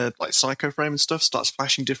the inner like psycho frame and stuff starts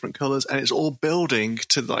flashing different colors, and it's all building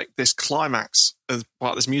to like this climax as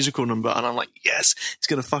part of this musical number. And I'm like, yes, it's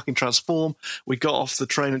going to fucking transform. We got off the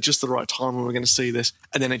train at just the right time when we're going to see this,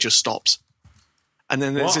 and then it just stops. And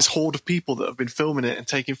then there's this horde of people that have been filming it and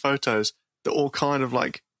taking photos that all kind of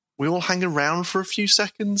like, we all hang around for a few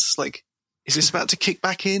seconds. Like, is this about to kick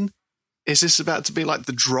back in? Is this about to be like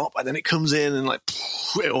the drop? And then it comes in and like,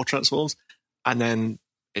 it all transforms. And then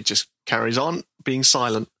it just carries on being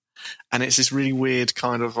silent. And it's this really weird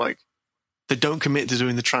kind of like, they don't commit to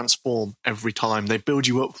doing the transform every time. They build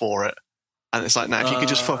you up for it. And it's like, now, if you could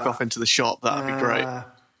just fuck off into the shop, that'd be great.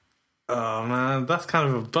 Oh, man, that's kind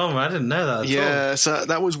of a bummer. I didn't know that at all. Yeah, so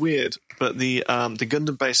that was weird. But the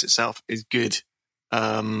Gundam base itself is good.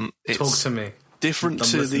 It's talk to me. Different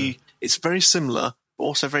to the... It's very similar, but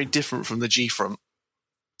also very different from the G-Front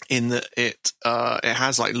in that it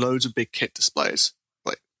has like loads of big kit displays.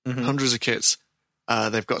 Hundreds of kits.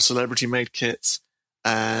 They've got celebrity-made kits.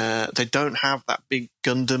 They don't have that big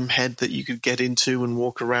Gundam head that you could get into and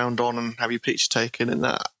walk around on and have your picture taken and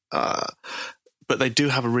that. But they do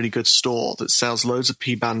have a really good store that sells loads of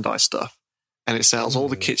P Bandai stuff. And it sells all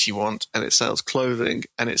the kits you want. And it sells clothing.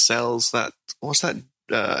 And it sells that... What's that?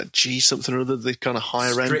 G something or other? The kind of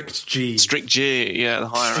higher end... Strict G, yeah. The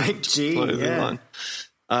higher end clothing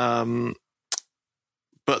line.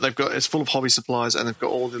 But they've got, it's full of hobby supplies and they've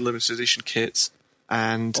got all the limited edition kits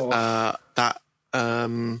and I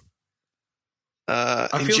feel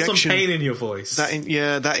some pain in your voice.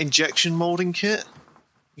 That injection molding kit.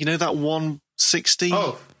 You know that 160?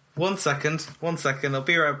 Oh, 1 second. I'll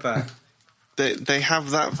be right back. They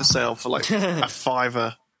have that for sale for like a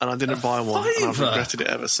 $5 and I didn't buy one and I've regretted it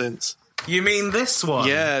ever since. You mean this one?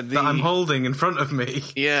 Yeah. That I'm holding in front of me?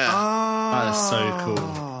 Yeah. Oh, that is so cool.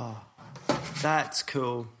 That's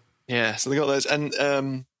cool. Yeah, so they got those, and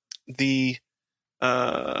all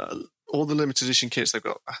the limited edition kits they've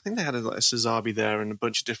got. I think they had a Suzabi there and a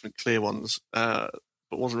bunch of different clear ones, but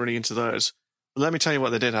wasn't really into those. But let me tell you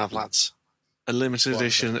what they did have, lads: a limited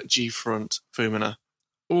edition G-Front Fumina.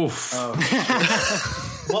 Oof. Oh.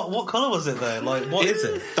 What colour was it though? Like, what is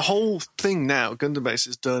it? The whole thing now, Gundam Base,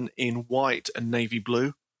 is done in white and navy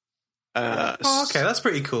blue. Okay, that's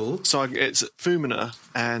pretty cool. So it's Fumina,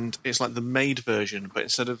 and it's like the maid version, but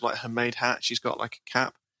instead of like her maid hat, she's got like a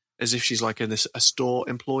cap, as if she's like a store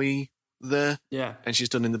employee there. Yeah, and she's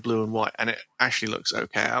done in the blue and white, and it actually looks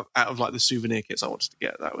okay. Out of like the souvenir kits I wanted to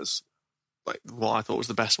get, that was like what I thought was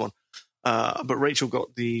the best one. But Rachel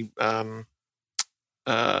got the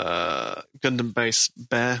Gundam Base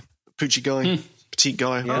bear, Poochie guy, petite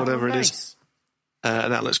guy, whatever it is.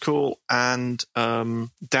 And that looks cool. And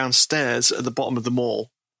downstairs at the bottom of the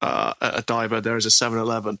mall, at a diver, there is a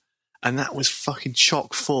 7-Eleven. And that was fucking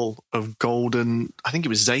chock full of golden, I think it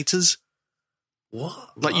was Zetas.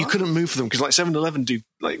 What? Like, you couldn't move for them because, like, 7-Eleven do,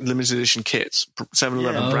 like, limited edition kits,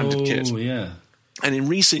 7-Eleven branded kits. Yeah. And in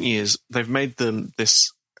recent years, they've made them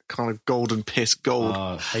this kind of golden piss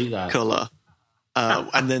gold colour.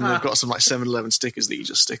 And then they've got some, like, 7-Eleven stickers that you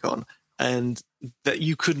just stick on. And that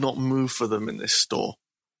you could not move for them in this store.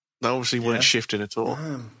 They obviously weren't shifting at all.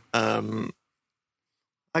 I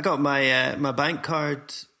got my my bank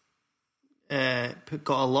card got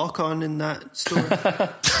a lock on in that store.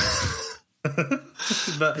 The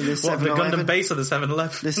Gundam Base or the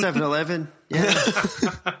 7-Eleven? The 7-Eleven, yeah.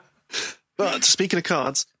 But speaking of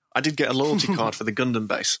cards, I did get a loyalty card for the Gundam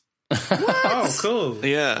Base. Oh, cool.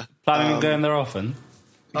 Yeah. Planning on going there often?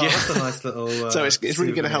 Oh, that's a nice little... so it's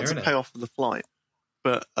really going to help to pay off for the flight.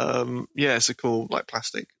 But, it's a cool, like,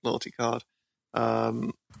 plastic loyalty card.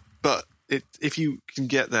 But if you can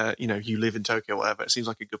get there, you live in Tokyo or whatever, it seems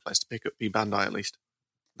like a good place to pick up P Bandai at least.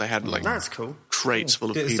 They had, like, that's cool. Crates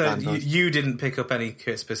full of P Bandai. So you didn't pick up any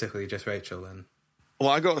kit specifically, just Rachel, then?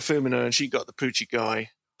 Well, I got the Fumina and she got the Poochie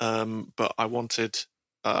guy. But I wanted...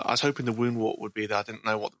 I was hoping the Wound Walk would be there. I didn't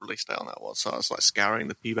know what the release date on that was, so I was, like, scouring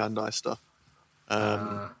the P Bandai stuff.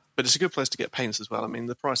 But it's a good place to get paints as well. I mean,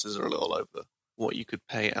 the prices are a little over what you could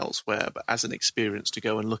pay elsewhere, but as an experience to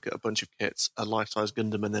go and look at a bunch of kits, a life-size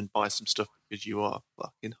Gundam, and then buy some stuff because you are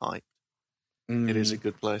fucking hyped. It is a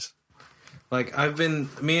good place. Like,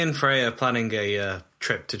 me and Freya are planning a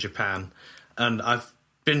trip to Japan, and I've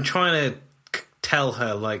been trying to tell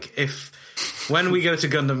her, like, when we go to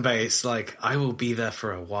Gundam Base, like, I will be there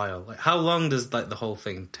for a while. Like, how long does, like, the whole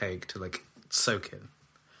thing take to, like, soak in?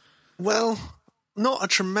 Well, not a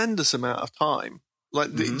tremendous amount of time. Like,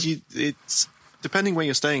 it's depending where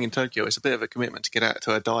you're staying in Tokyo, it's a bit of a commitment to get out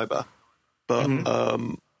to Odaiba. But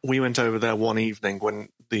we went over there one evening when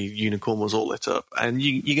the unicorn was all lit up, and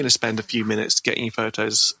you're going to spend a few minutes getting your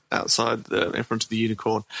photos outside in front of the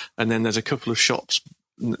unicorn, and then there's a couple of shops,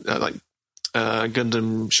 like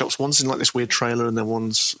Gundam shops. One's in like this weird trailer, and then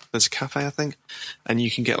there's a cafe, I think, and you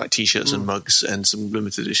can get like t-shirts and mugs and some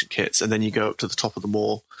limited edition kits, and then you go up to the top of the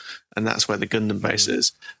mall, and that's where the Gundam base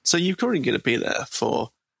is. So you're probably going to be there for,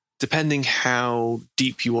 depending how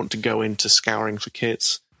deep you want to go into scouring for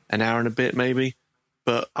kits, an hour and a bit maybe.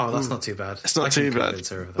 But that's not too bad. It's not too bad.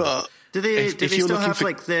 But do they still have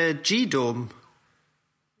like the G Dome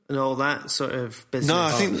and all that sort of business? No,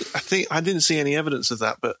 I think I didn't see any evidence of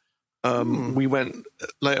that. But we went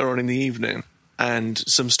later on in the evening, and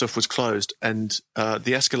some stuff was closed, and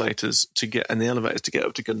the escalators and the elevators to get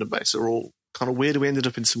up to Gundam Base are all kind of weird. We ended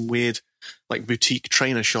up in some weird like boutique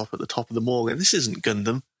trainer shop at the top of the mall, and this isn't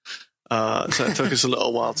Gundam. So it took us a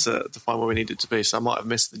little while to find where we needed to be. So I might have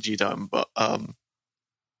missed the G Dome, but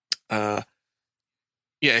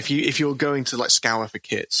yeah, if you're going to like scour for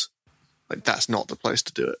kits, like that's not the place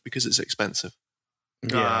to do it because it's expensive.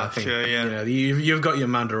 Yeah, I think, sure. Yeah, you've got your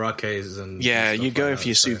Mandarakes and you're going for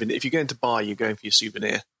your so. souvenir. If you're going to buy, you're going for your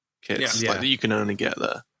souvenir kits, like that you can only get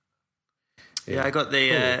there. Yeah, I got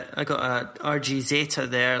I got a RG Zeta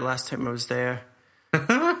there last time I was there.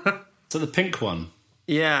 So the pink one.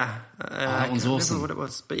 Yeah, that one's awesome. What it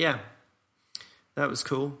was, but yeah, that was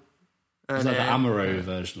cool. Is that the Amaro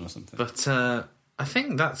version or something? But I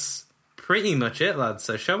think that's pretty much it, lads.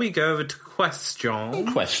 So shall we go over to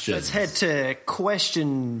questions? Let's head to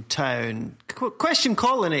Question Town, Question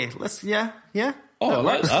Colony. I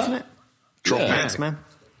like that. Thanks, man.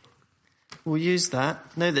 We'll use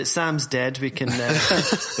that. Now that Sam's dead, we can...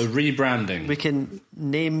 the rebranding. We can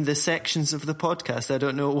name the sections of the podcast. I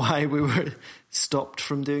don't know why we were stopped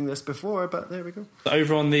from doing this before, but there we go.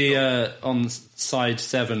 Over on the on side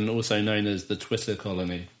 7, also known as the Twitter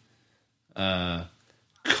colony, Con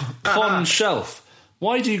Shelf.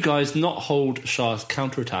 Why do you guys not hold Shah's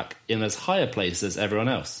counterattack in as high a place as everyone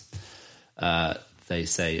else? They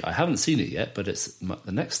say, I haven't seen it yet, but it's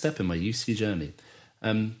the next step in my UC journey.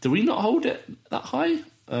 Do we not hold it that high?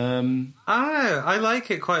 I like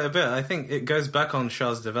it quite a bit. I think it goes back on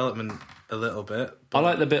Shah's development a little bit. I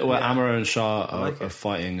like the bit where Amuro and Shah are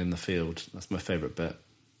fighting in the field. That's my favourite bit.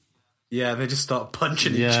 Yeah, they just start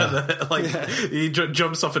punching each other. He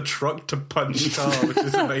jumps off a truck to punch Shah, which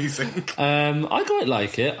is amazing. I quite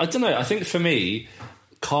like it. I don't know. I think for me,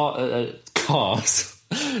 cars...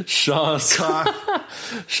 Shah's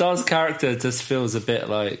character just feels a bit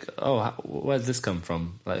like, where did this come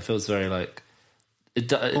from? Like, it feels very like...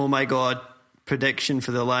 oh my god, prediction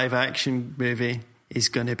for the live action movie is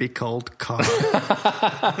going to be called Car.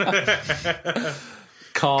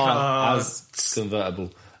 Car as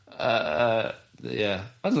convertible. Yeah,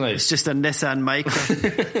 I don't know. It's just a Nissan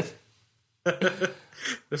Micra.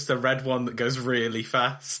 Just a red one that goes really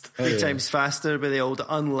fast. 3 times faster with the old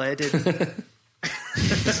unleaded...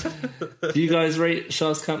 Do you guys rate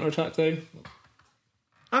Shah's counterattack though?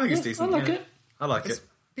 I think it's decent. I like it. I like it.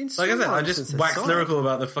 So like I said, I just wax lyrical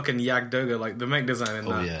about the fucking Yagdoga. Like the mech design in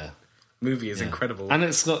that movie is incredible, and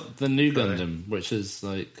it's got the new Gundam, which is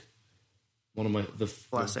like one of the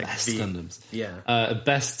classic best Gundams. Yeah,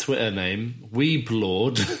 best Twitter name,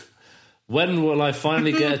 Weeblord. When will I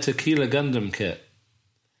finally get a Tequila Gundam kit?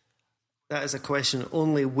 That is a question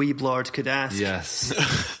only Weeblord could ask. Yes.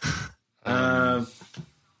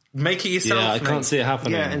 Make it yourself. Yeah, I can't see it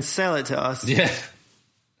happening. Yeah, and sell it to us. Yeah,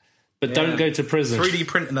 but don't go to prison. 3D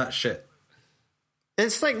printing that shit.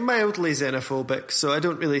 It's like mildly xenophobic, so I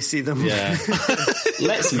don't really see them. Yeah,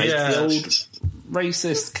 let's make the old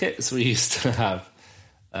racist kits we used to have.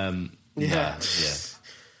 Yeah.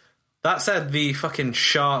 That said, the fucking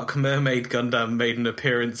shark mermaid Gundam made an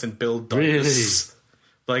appearance in Build Divers.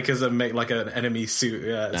 Really? Like as an enemy suit.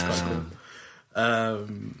 Yeah, it's quite cool.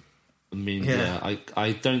 I mean,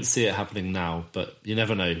 I don't see it happening now, but you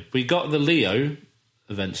never know. We got the Leo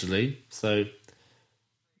eventually, so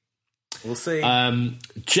we'll see.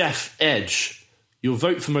 Jeff Edge, your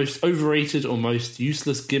vote for most overrated or most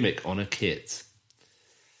useless gimmick on a kit.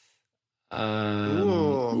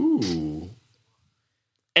 Ooh.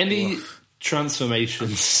 Any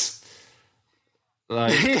transformations? No,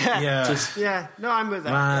 I'm with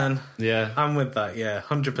that. Man, yeah, I'm with that. Yeah,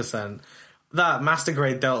 100%. that Master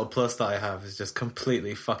Grade Delta Plus that I have is just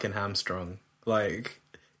completely fucking hamstrung. Like,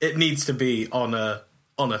 it needs to be on a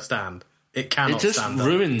stand. It cannot stand up. It just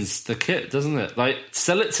ruins the kit, doesn't it? Like,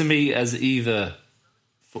 sell it to me as either,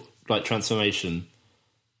 like, transformation.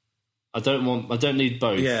 I don't need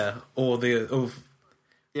both. Yeah, or the...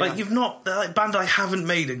 Like, you've not... Like, Bandai haven't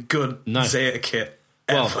made a good Zeta kit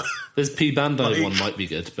ever. Well, this P. Bandai one might be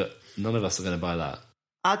good, but none of us are going to buy that.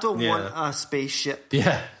 I don't want a spaceship.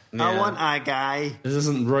 Yeah. I want a guy. This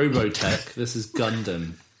isn't Robotech. This is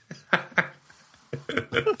Gundam.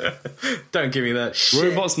 Don't give me that shit.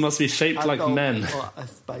 Robots must be shaped like men. A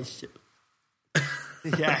spaceship.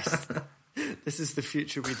 Yes. This is the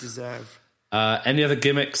future we deserve. Any other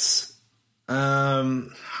gimmicks?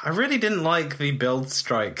 I really didn't like the Build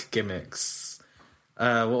Strike gimmicks.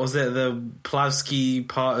 What was it? The Plavsky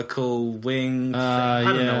particle wing thing? I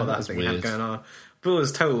don't know what that thing had going on. But it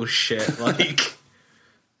was total shit. Like,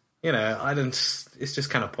 you know, it's just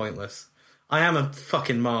kind of pointless. I am a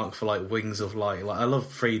fucking mark for, like, Wings of Light. Like, I love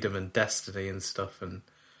freedom and destiny and stuff and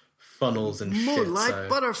funnels and shit. Moonlight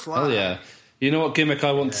butterfly. Oh, yeah. You know what gimmick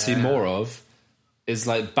I want to see more of? Is,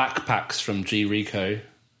 like, backpacks from G Rico.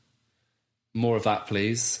 More of that,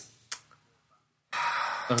 please.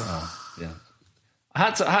 Yeah. I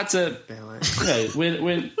had to. You know,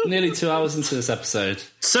 we're nearly 2 hours into this episode.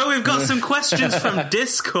 So we've got some questions from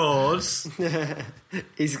Discord.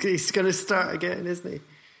 He's going to start again, isn't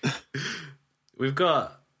he? We've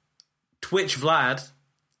got Twitch Vlad.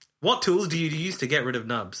 What tools do you use to get rid of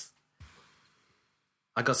nubs?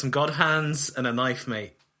 I got some God Hands and a knife,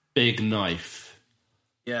 mate. Big knife.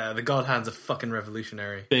 Yeah, the God Hands are fucking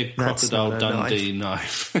revolutionary. Big Crocodile Dundee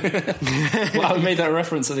knife. Well, I made that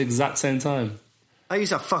reference at the exact same time. I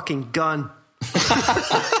use a fucking gun.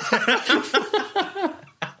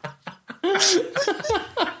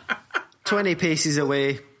 20 paces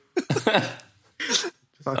away.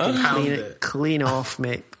 Fucking clean off,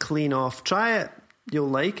 mate. Clean off. Try it. You'll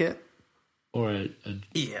like it. Or you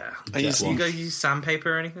guys use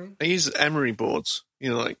sandpaper or anything? I use emery boards.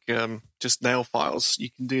 You know, like just nail files. You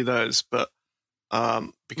can do those, but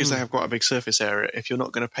because they have quite a big surface area, if you're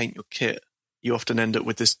not going to paint your kit, you often end up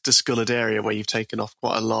with this discoloured area where you've taken off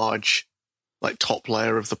quite a large, like, top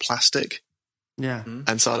layer of the plastic. Yeah.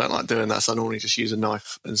 And so I don't like doing that, so I normally just use a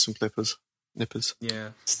knife and some nippers. Yeah.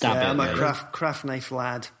 Stab it. I'm a craft knife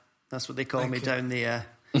lad. That's what they call me down the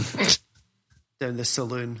down the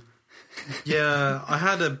saloon. Yeah, I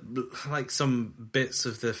had some bits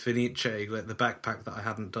of the Fenice, like the backpack that I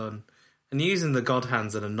hadn't done. And using the God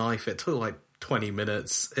Hands and a knife, it took like 20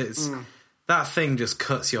 minutes. That thing just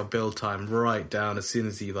cuts your build time right down as soon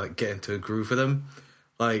as you like get into a groove with them.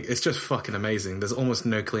 Like, it's just fucking amazing. There's almost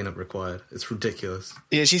no cleanup required. It's ridiculous.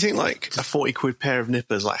 Yeah, so you think like a 40 quid pair of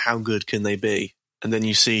nippers, like how good can they be? And then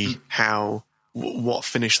you see what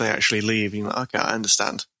finish they actually leave. You're like, okay, I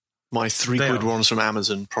understand. My 3 quid ones from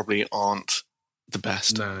Amazon probably aren't the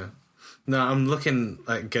best. No, I'm looking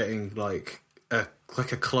at getting like a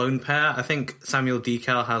clone pair. I think Samuel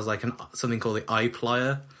Decal has like something called the Eye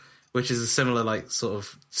Plier, which is a similar like sort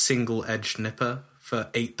of single edged nipper for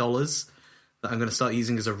 $8 that I'm going to start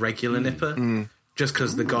using as a regular nipper, just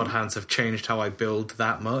because the God Hands have changed how I build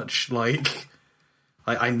that much. Like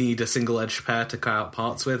I need a single edged pair to cut out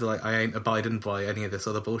parts with. Like, I ain't abiding by any of this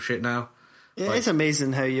other bullshit now. Yeah, it's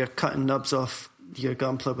amazing how you're cutting nubs off your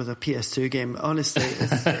Gunpla with a PS2 game. Honestly,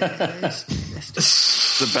 it's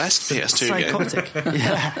just the best PS2 game. Psychotic.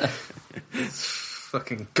 Yeah.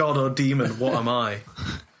 Fucking God or demon, what am I?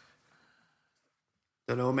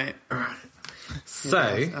 Don't know, mate. So,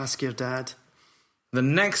 ask your dad. The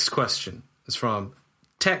next question is from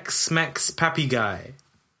Tex-Mex Pappy Guy.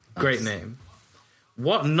 Great name.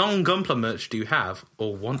 What non-Gunpla merch do you have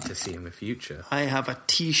or want to see in the future? I have a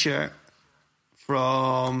T-shirt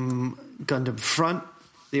from Gundam Front,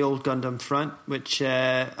 the old Gundam Front, which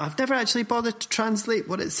I've never actually bothered to translate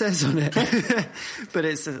what it says on it. But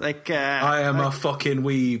it's like... I am a fucking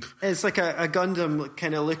weeb. It's like a Gundam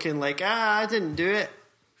kind of looking like, I didn't do it.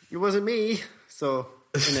 It wasn't me. So,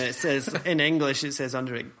 and it says, in English, it says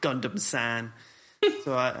under it, Gundam San.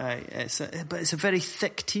 So but it's a very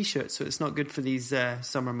thick T-shirt, so it's not good for these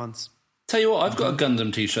summer months. Tell you what, I've got a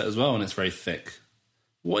Gundam T-shirt as well, and it's very thick.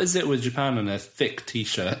 What is it with Japan and their thick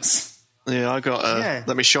T-shirts? Yeah, I got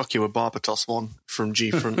let me shock you, a Barbatos one from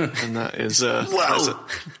G-Front, and that is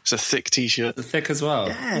it's a thick T-shirt. It's thick as well.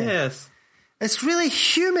 Yeah. Yes. It's really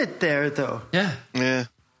humid there, though. Yeah. Yeah.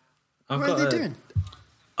 What are they doing?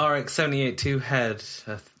 RX-78 2 head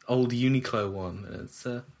old Uniqlo one. And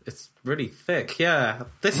it's really thick. Yeah,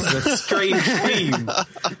 this is a strange theme.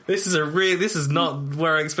 This is not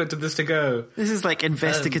where I expected this to go. This is like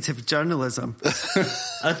investigative journalism.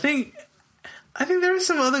 I think there is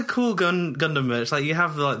some other cool Gundam merch. Like you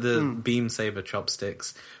have like the beam saber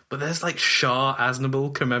chopsticks, but there's like Shah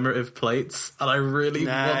Aznable commemorative plates, and I really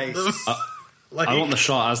want them. I want the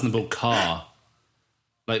Shah Aznable car.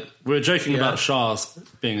 Like, we're joking about Shah's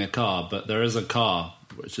being a car, but there is a car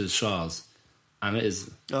which is Shah's, and it is.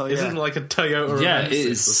 Oh, yeah. Isn't it like a Toyota? Yeah, it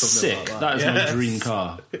is sick. Like that is my dream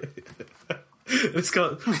car. It's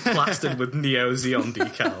got plastered with Neo Xeon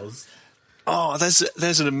decals. Oh,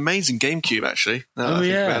 there's an amazing GameCube actually. Oh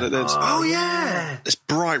yeah. It's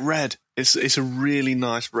bright red. It's a really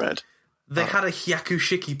nice red. They had a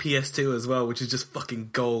Hyakushiki PS2 as well, which is just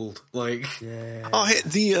fucking gold. Like,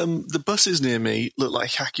 the buses near me look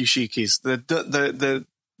like Hyakushikis.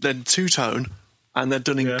 They're two-tone, and they're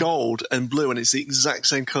done in gold and blue, and it's the exact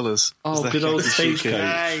same colours. Oh, good old Stagecoach.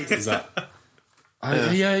 Nice. Is that?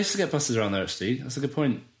 I used to get buses around there. Actually, that's a good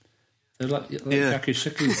point. They're like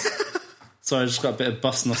Hyakushikis. So I just got a bit of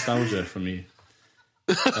bus nostalgia from you.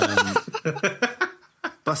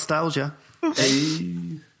 Bustalgia.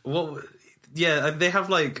 What? Yeah, they have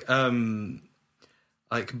like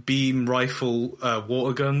beam rifle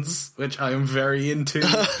water guns, which I am very into,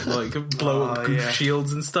 like blow up goof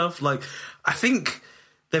shields and stuff. Like, I think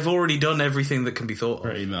they've already done everything that can be thought of.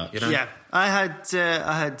 Pretty much. You know? Yeah, I had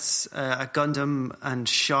a Gundam and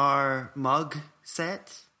Char mug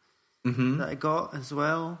set that I got as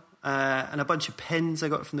well, and a bunch of pins I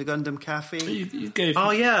got from the Gundam Cafe. You gave.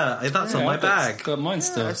 Oh yeah, that's on my bag. Got mine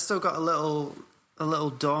still. I still got a little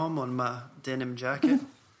dom on my denim jacket.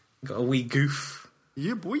 Got a wee goof.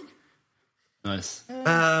 Yeah, boy. Nice.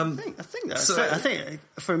 I think that's it. I think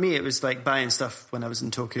for me it was like buying stuff when I was in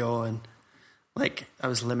Tokyo, and like I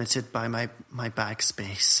was limited by my bag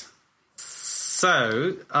space.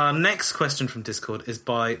 So our next question from Discord is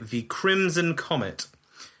by the Crimson Comet.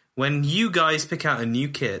 When you guys pick out a new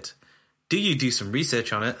kit, do you do some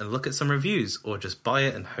research on it and look at some reviews, or just buy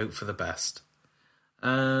it and hope for the best?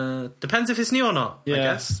 Depends if it's new or not, I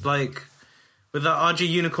guess. Like, with that RG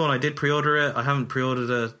Unicorn, I did pre-order it. I haven't pre-ordered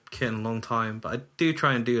a kit in a long time, but I do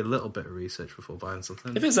try and do a little bit of research before buying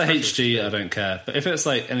something. If it's a HG, I don't care. But if it's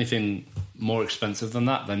like anything more expensive than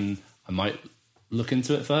that, then I might look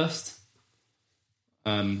into it first.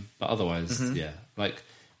 But otherwise, like,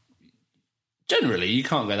 generally, you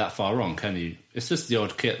can't go that far wrong, can you? It's just the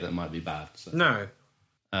odd kit that might be bad. So. No.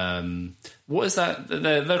 What is that?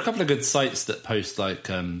 There are a couple of good sites that post like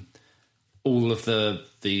all of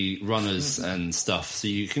the runners and stuff, so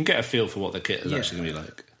you can get a feel for what the kit is actually going to be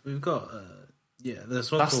like. We've got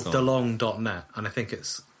there's one called delong.net, and I think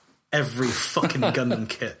it's every fucking Gundam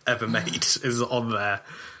kit ever made is on there.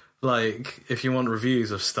 Like, if you want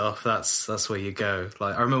reviews of stuff, that's where you go.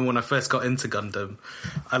 Like, I remember when I first got into Gundam,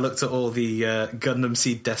 I looked at all the Gundam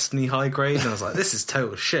Seed Destiny high grade, and I was like, this is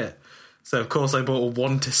total shit. So, of course, I bought a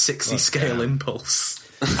 1:60 scale Impulse.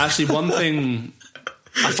 Actually, one thing...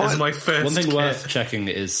 my first one thing kit. worth checking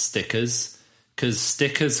is stickers, because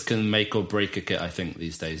stickers can make or break a kit, I think,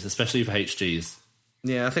 these days, especially for HGs.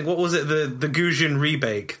 Yeah, I think, what was it, the Gujin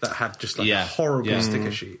Rebake that had just like a horrible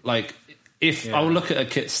sticker sheet? Like, if I'll look at a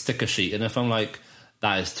kit sticker sheet, and if I'm like,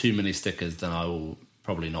 that is too many stickers, then I will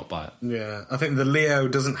probably not buy it. Yeah, I think the Leo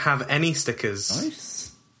doesn't have any stickers.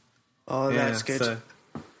 Nice. Oh, that's good. So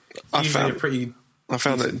I found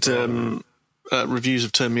that reviews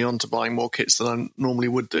have turned me on to buying more kits than I normally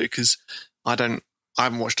would do, because I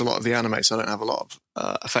haven't watched a lot of the anime, so I don't have a lot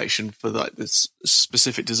of affection for like the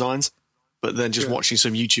specific designs. But then just watching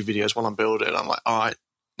some YouTube videos while I'm building, I'm like, all right,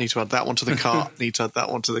 need to add that one to the cart. Need to add that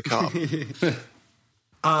one to the cart.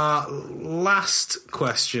 Last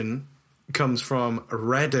question comes from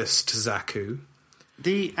Reddest Zaku.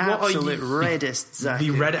 The absolute reddest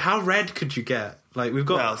Zaku. How red could you get? Like, we've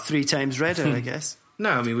got 3 times redder, I guess. No,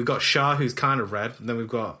 I mean, we've got Shah, who's kind of red, and then we've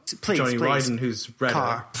got Johnny Raiden, who's redder.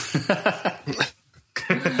 Car.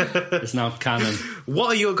 It's now canon. What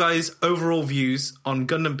are your guys' overall views on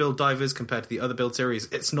Gundam Build Divers compared to the other build series?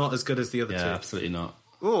 It's not as good as the other two. Yeah, absolutely not.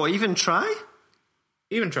 Oh, even try?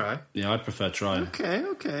 Even try. Yeah, I prefer try.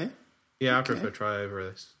 Okay. Yeah, I prefer try over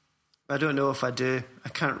this. I don't know if I do. I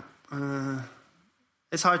can't...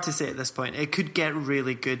 it's hard to say at this point. It could get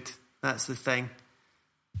really good. That's the thing.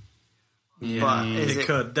 Yeah, but it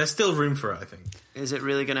could. There's still room for it, I think. Is it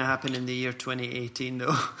really going to happen in the year 2018,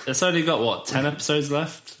 though? It's only got, 10 episodes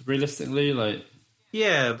left, realistically? Like,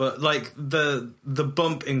 yeah, but like the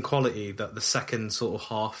bump in quality that the second sort of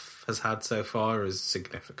half has had so far is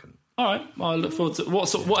significant. All right, well, I look forward to...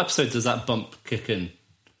 What episode does that bump kick in?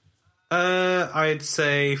 I'd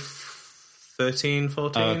say 13,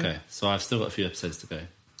 14. Oh, okay, so I've still got a few episodes to go.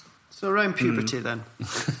 So around puberty then.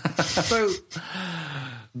 So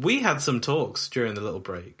we had some talks during the little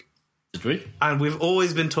break. Did we? And we've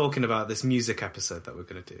always been talking about this music episode that we're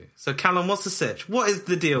going to do. So Callum, what's the sitch? What is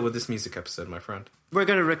the deal with this music episode, my friend? We're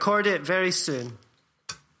going to record it very soon.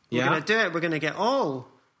 We're going to do it. We're going to get all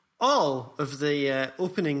of the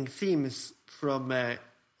opening themes from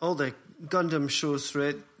all the Gundam shows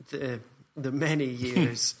throughout the many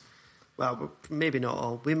years. Well, maybe not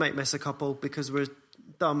all. We might miss a couple because we're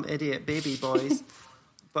dumb idiot baby boys.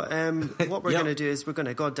 But what we're going to do is we're going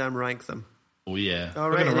to goddamn rank them. Oh yeah.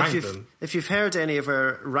 All right. And if you've heard any of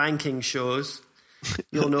our ranking shows,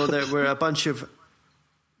 you'll know that we're a bunch of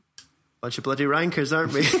bloody rankers,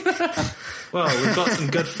 aren't we? Well, we've got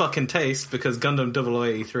some good fucking taste because Gundam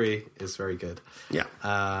 0083 is very good. Yeah.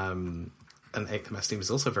 And 8th MS Team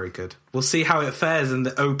is also very good. We'll see how it fares in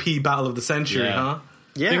the OP Battle of the Century, huh?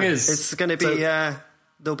 Yeah. Thing is, it's going to be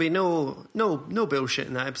there'll be no bullshit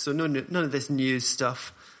in that episode. None of this news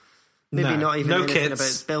stuff. Maybe not even anything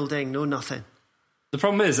about building. No nothing. The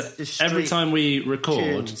problem is, every time we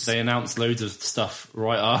record, they announce loads of stuff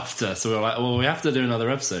right after. So we're like, well, we have to do another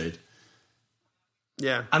episode.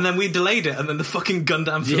 Yeah. And then we delayed it, and then the fucking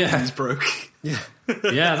Gundam films broke. Yeah.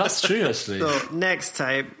 Yeah, that's true, actually. So next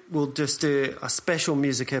time, we'll just do a special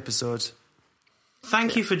music episode.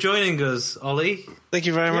 Thank you for joining us, Ollie. Thank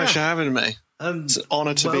you very much for having me. It's an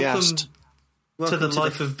honour to be asked. To the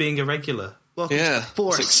life of being a regular. Welcome to the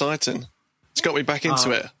Force. It's exciting. It's got me back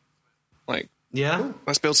into it. Like,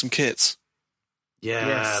 let's build some kits.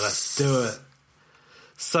 Yeah, let's do it.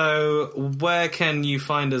 So, where can you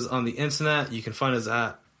find us on the internet? You can find us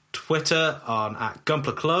at Twitter at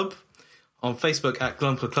Gunpla Club, on Facebook at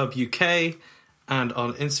Gunpla Club UK, and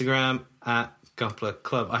on Instagram at Gunpla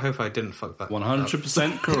Club. I hope I didn't fuck that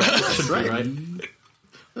 100% correct. Should be right.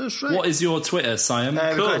 That's right. What is your Twitter, Siam?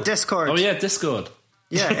 We've got a Discord. Oh yeah, Discord.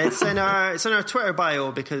 Yeah, it's in our Twitter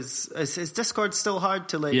bio because is Discord still hard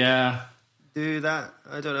to do that?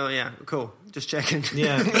 I don't know. Yeah, cool. Just checking.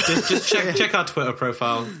 Yeah, just check our Twitter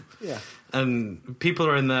profile. Yeah, and people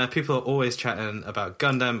are in there. People are always chatting about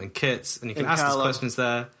Gundam and kits, and you can ask us questions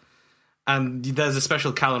there. And there's a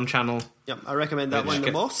special Callum channel. Yep, I recommend that one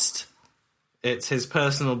the most. It's his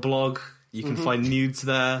personal blog. You can find nudes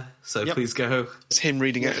there, so please go. It's him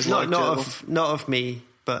reading it. Not of me,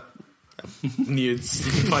 but nudes.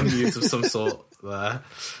 You can find nudes of some sort there.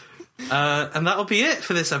 And that'll be it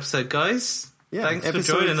for this episode, guys. Yeah, thanks for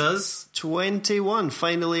joining us. 21,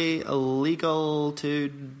 finally illegal to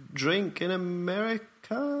drink in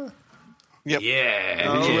America. Yep.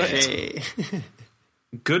 Yeah. Okay.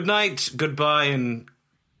 Good night, goodbye, and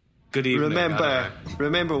good evening.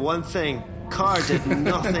 Remember one thing. Car did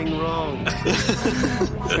nothing wrong.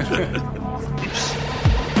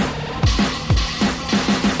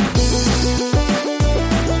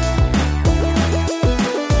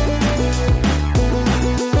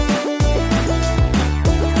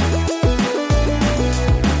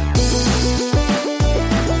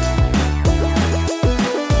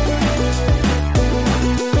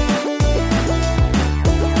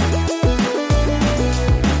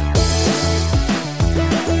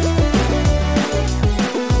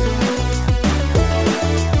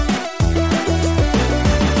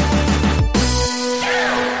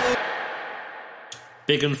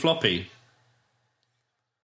 Big and floppy.